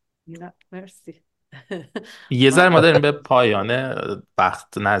ببخشید. نه مرسی. یه ذره ما داریم به پایان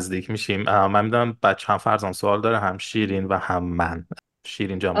وقت نزدیک میشیم. من میدونم بچه هم فرزان سوال داره، هم شیرین و هم من.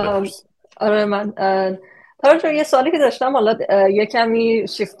 شیرین جان بپرس. آره من تارا جون یه سوالی که داشتم، حالا یه کمی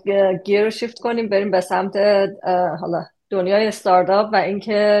گیر رو شیفت کنیم بریم به سمت حالا دنیای استارتاپ و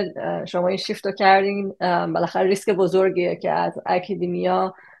اینکه شما این شیفت رو کردین. بالاخره ریسک بزرگیه که از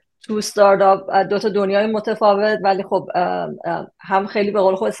اکادمیا تو استارتاپ، دو تا دنیای متفاوت، ولی خب هم خیلی به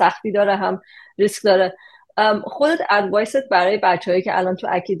قول خود سختی داره هم ریسک داره. خودت ادوایست برای بچه‌هایی که الان تو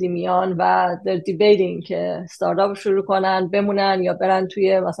اکادمیان و در دیبیتینگ که استارتاپ شروع کنن بمونن یا برن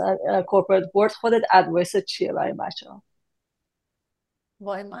توی مثلا کورپوریت بورد، خودت ادوایست چیه برای بچه‌ها؟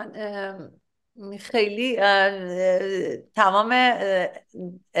 وای من خیلی تمام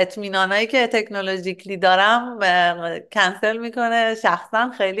اطمینانایی که تکنولوژیکلی دارم کنسل میکنه.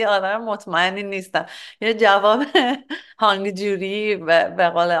 شخصا خیلی آدم مطمئنی نیستم. یه جواب هانگ جوری به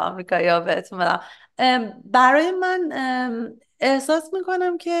قول آمریکایی‌ها بهتون بدم. برای من احساس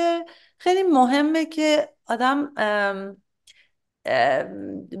میکنم که خیلی مهمه که آدم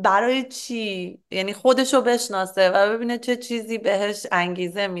برای چی، یعنی خودشو بشناسه و ببینه چه چیزی بهش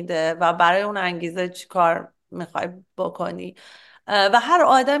انگیزه میده و برای اون انگیزه چی کار میخوای بکنی. و هر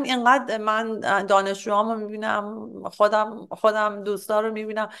آدم اینقدر، من دانشجوهامو میبینم، خودم دوستا رو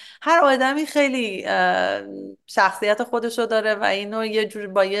میبینم، هر آدمی خیلی شخصیت خودشو داره و اینو یه جوری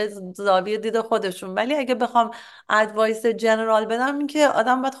با یه زاویه دید خودشون. ولی اگه بخوام ادوایس جنرال بدم، این که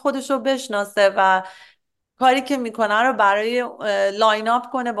آدم باید خودشو بشناسه و کاری که میکنه رو برای لاین اپ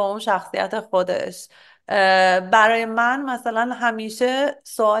کنه با اون شخصیت خودش. برای من مثلا همیشه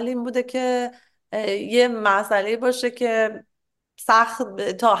سوال این بوده که یه مسئله باشه که سخت،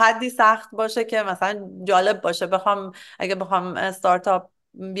 تا حدی سخت باشه که مثلا جالب باشه، اگه بخوام استارتاپ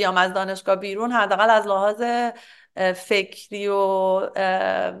بیام از دانشگاه بیرون، حداقل از لحاظ فکری و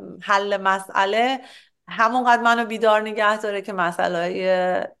حل مسئله همونقدر منو بیدار نگه داره که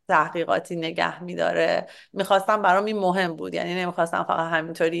مسئله تحقیقاتی نگه میداره. میخواستم، برام این مهم بود، یعنی نمیخواستم فقط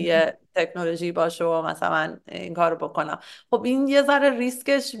همینطوری یه تکنولوژی باشه و مثلا این کارو بکنم. خب این یه ذره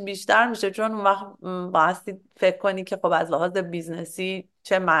ریسکش بیشتر میشه، چون اون وقت بایستی فکر کنی که خب از لحاظ بیزنسی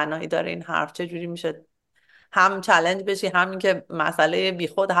چه معنایی داره این حرف، چه جوری میشه هم چالش بشی، همین که مسئله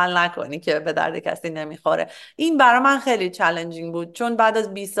بیخود حل نکنی که به درد کسی نمیخوره. این برای من خیلی چالنجینگ بود، چون بعد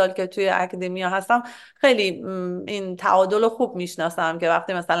از 20 سال که توی اکادمیا هستم خیلی این تعادل رو خوب میشناسم که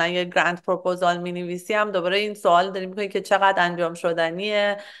وقتی مثلا یه گرانت پروپوزال مینویسی هم دوباره این سوال داری میکنی که چقدر انجام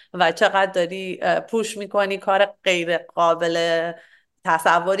شدنیه و چقدر داری پوش میکنی کار غیر قابل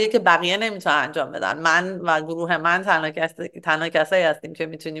تصوریه که بقیه نمیتونن انجام بدن. من و گروه من تنها کسایی هستیم که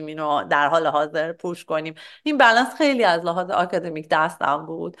میتونیم اینو در حال حاضر پوش کنیم. این بالانس خیلی از لحاظ آکادمیک دستم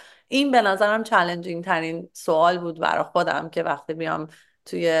بود. این به نظرم چالنجینگ ترین سوال بود برای خودم که وقتی بیام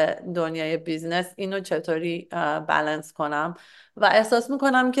توی دنیای بیزنس اینو چطوری بالانس کنم. و احساس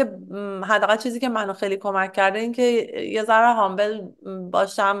میکنم که حداقل چیزی که منو خیلی کمک کرده این که یه ذره هامبل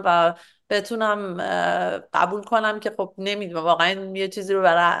باشم و بتونم قبول کنم که خب نمیدونم، واقعا یه چیزی رو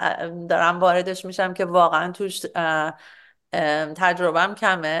دارم واردش میشم که واقعا توش تجربهم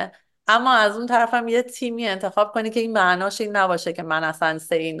کمه. اما از اون طرفم یه تیمی انتخاب کنی که این معناش این نباشه که من اصلا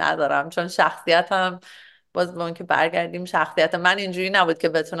سی ندارم، چون شخصیتم، باز به اون که برگردیم، شخصیت من اینجوری نبود که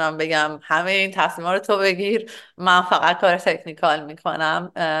بتونم بگم همه این تصمیم‌ها رو تو بگیر، من فقط کار تکنیکال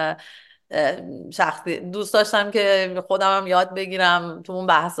میکنم. شخصی دوست داشتم که خودم هم یاد بگیرم، تو اون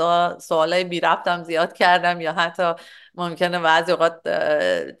بحثا سوالای بی ربطم زیاد کردم، یا حتی ممکنه بعضی اوقات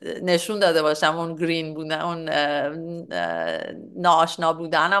نشون داده باشم اون گرین بودن، اون ناآشنا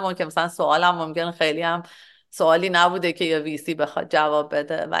بودنم، اون که مثلا سوالم ممکنه خیلی هم سوالی نبوده که یه ویسی بخواد جواب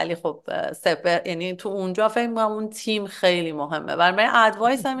بده، ولی خب یعنی تو اونجا فکر می‌کنم اون تیم خیلی مهمه. و من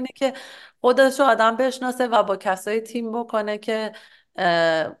ادوایس هم اینه که خودش رو آدم بشناسه و با کسای تیم بکنه که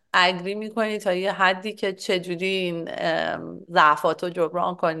اگری میکنی تا یه حدی که چجوری این ضعفات رو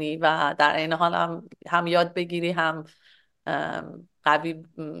جبران کنی و در این حال هم یاد بگیری، هم قوی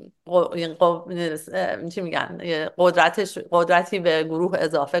چی میگن قدرتی به گروه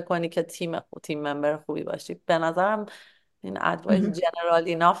اضافه کنی که تیم ممبر خوبی باشی. به نظرم این ادوایس جنرال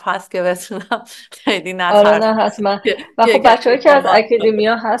ایناف هست که بتونم خیلی آره نه حتما. و خب بچه‌هایی که از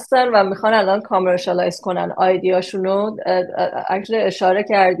اکادمیا هستن و میخوان الان کامرشالایز کنن آیدیاشونو، اکچولی اشاره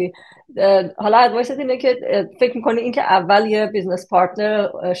کردی، حالا ادوایست اینه که فکر میکنی این که اول یه بیزنس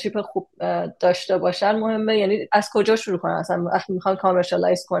پارتنرشیپ خوب داشته باشن مهمه؟ یعنی از کجا شروع کنن اصلا وقتی میخوان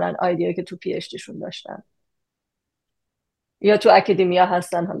کامرشالایز کنن آیدیا که تو پی اچ دیشون داشتن یا تو اکادمیا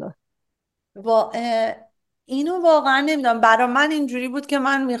هستن؟ حالا اینو واقعا نمیدونم، برای من اینجوری بود که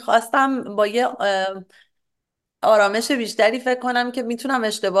من میخواستم با یه آرامش بیشتری فکر کنم که میتونم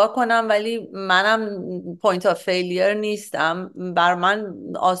اشتباه کنم ولی منم پوینت آف فیلیر نیستم. بر من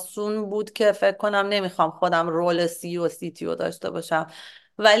آسون بود که فکر کنم نمیخوام خودم رول سی و سی تی او داشته باشم،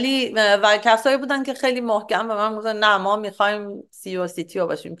 ولی و کسایی بودن که خیلی محکم به من گفتن نه ما میخوایم سی و سی تی او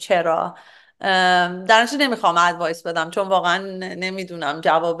باشیم. چرا؟ درنچه نمیخوام ادوایس بدم چون واقعا نمیدونم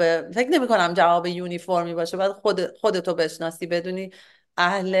فکر نمی کنم جواب یونیفرمی باشه. باید خودتو بشناسی، بدونی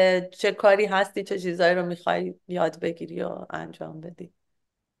اهل چه کاری هستی، چه چیزایی رو میخوای یاد بگیری و انجام بدی.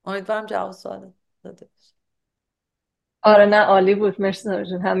 امیدوارم جواب سوال داده باشه. آره نه عالی بود، مرسی سارا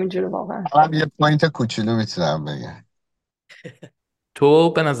جون. همینجوری واقعا من یه پوینت کوچولو میتونم بگم.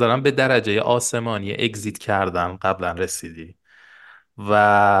 تو به نظرم به درجه آسمانی اگزیت کردن قبلا رسیدی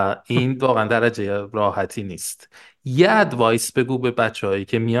و این واقعا درجه راحتی نیست. یه ادوایس بگو به بچه‌هایی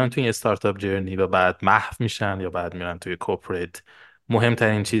که میان توی استارتاپ جرنی و بعد محو میشن یا بعد میرن توی کورپوریت.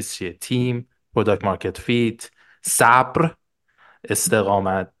 مهمترین چیز چیه؟ تیم، پروداکت مارکت فیت، صبر،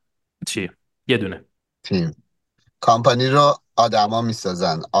 استقامت، چیه؟ یه دونه. تیم. کامپانی رو آدما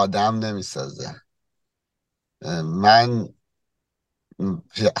میسازن، آدم نمیسازه. من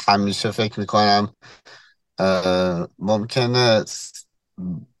همیشه فکر میکنم ممکنه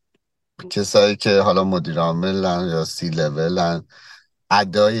کسایی که حالا مدیر عاملن یا سی لولن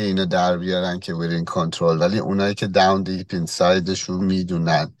ادای اینو در بیارن که ویرین کنترل، ولی اونایی که داون دیپ اینسایدشون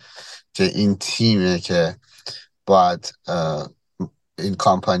میدونن که این تیمه که باید این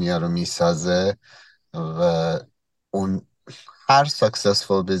کامپانیا رو میسازه و اون هر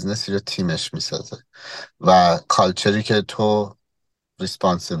ساکسسفول بیزنسی رو تیمش میسازه و کالچری که تو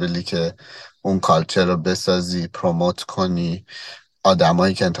ریسپانسیبلی که اون کالچر رو بسازی، پروموت کنی،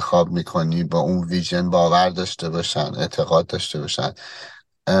 آدمایی که انتخاب میکنی با اون ویژن باور داشته باشن، اعتقاد داشته باشن.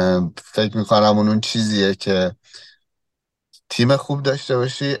 فکر میکنم اون چیزیه که تیم خوب داشته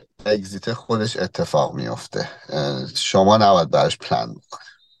باشی، اگزیت خودش اتفاق میفته، شما نباید براش پلان بکنی.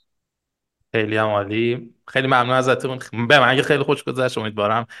 خیلی هم عالی، خیلی ممنون ازتون. به من خیلی خوش گذشت،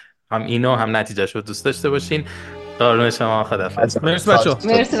 امیدوارم هم اینو هم نتیجهش رو دوست داشته باشین. قربون شما، خداحافظ. مرسی بچه‌ها.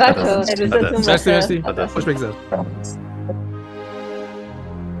 مرسی بچه‌ها، روزتون بخیر. مرسی خوش بگذره.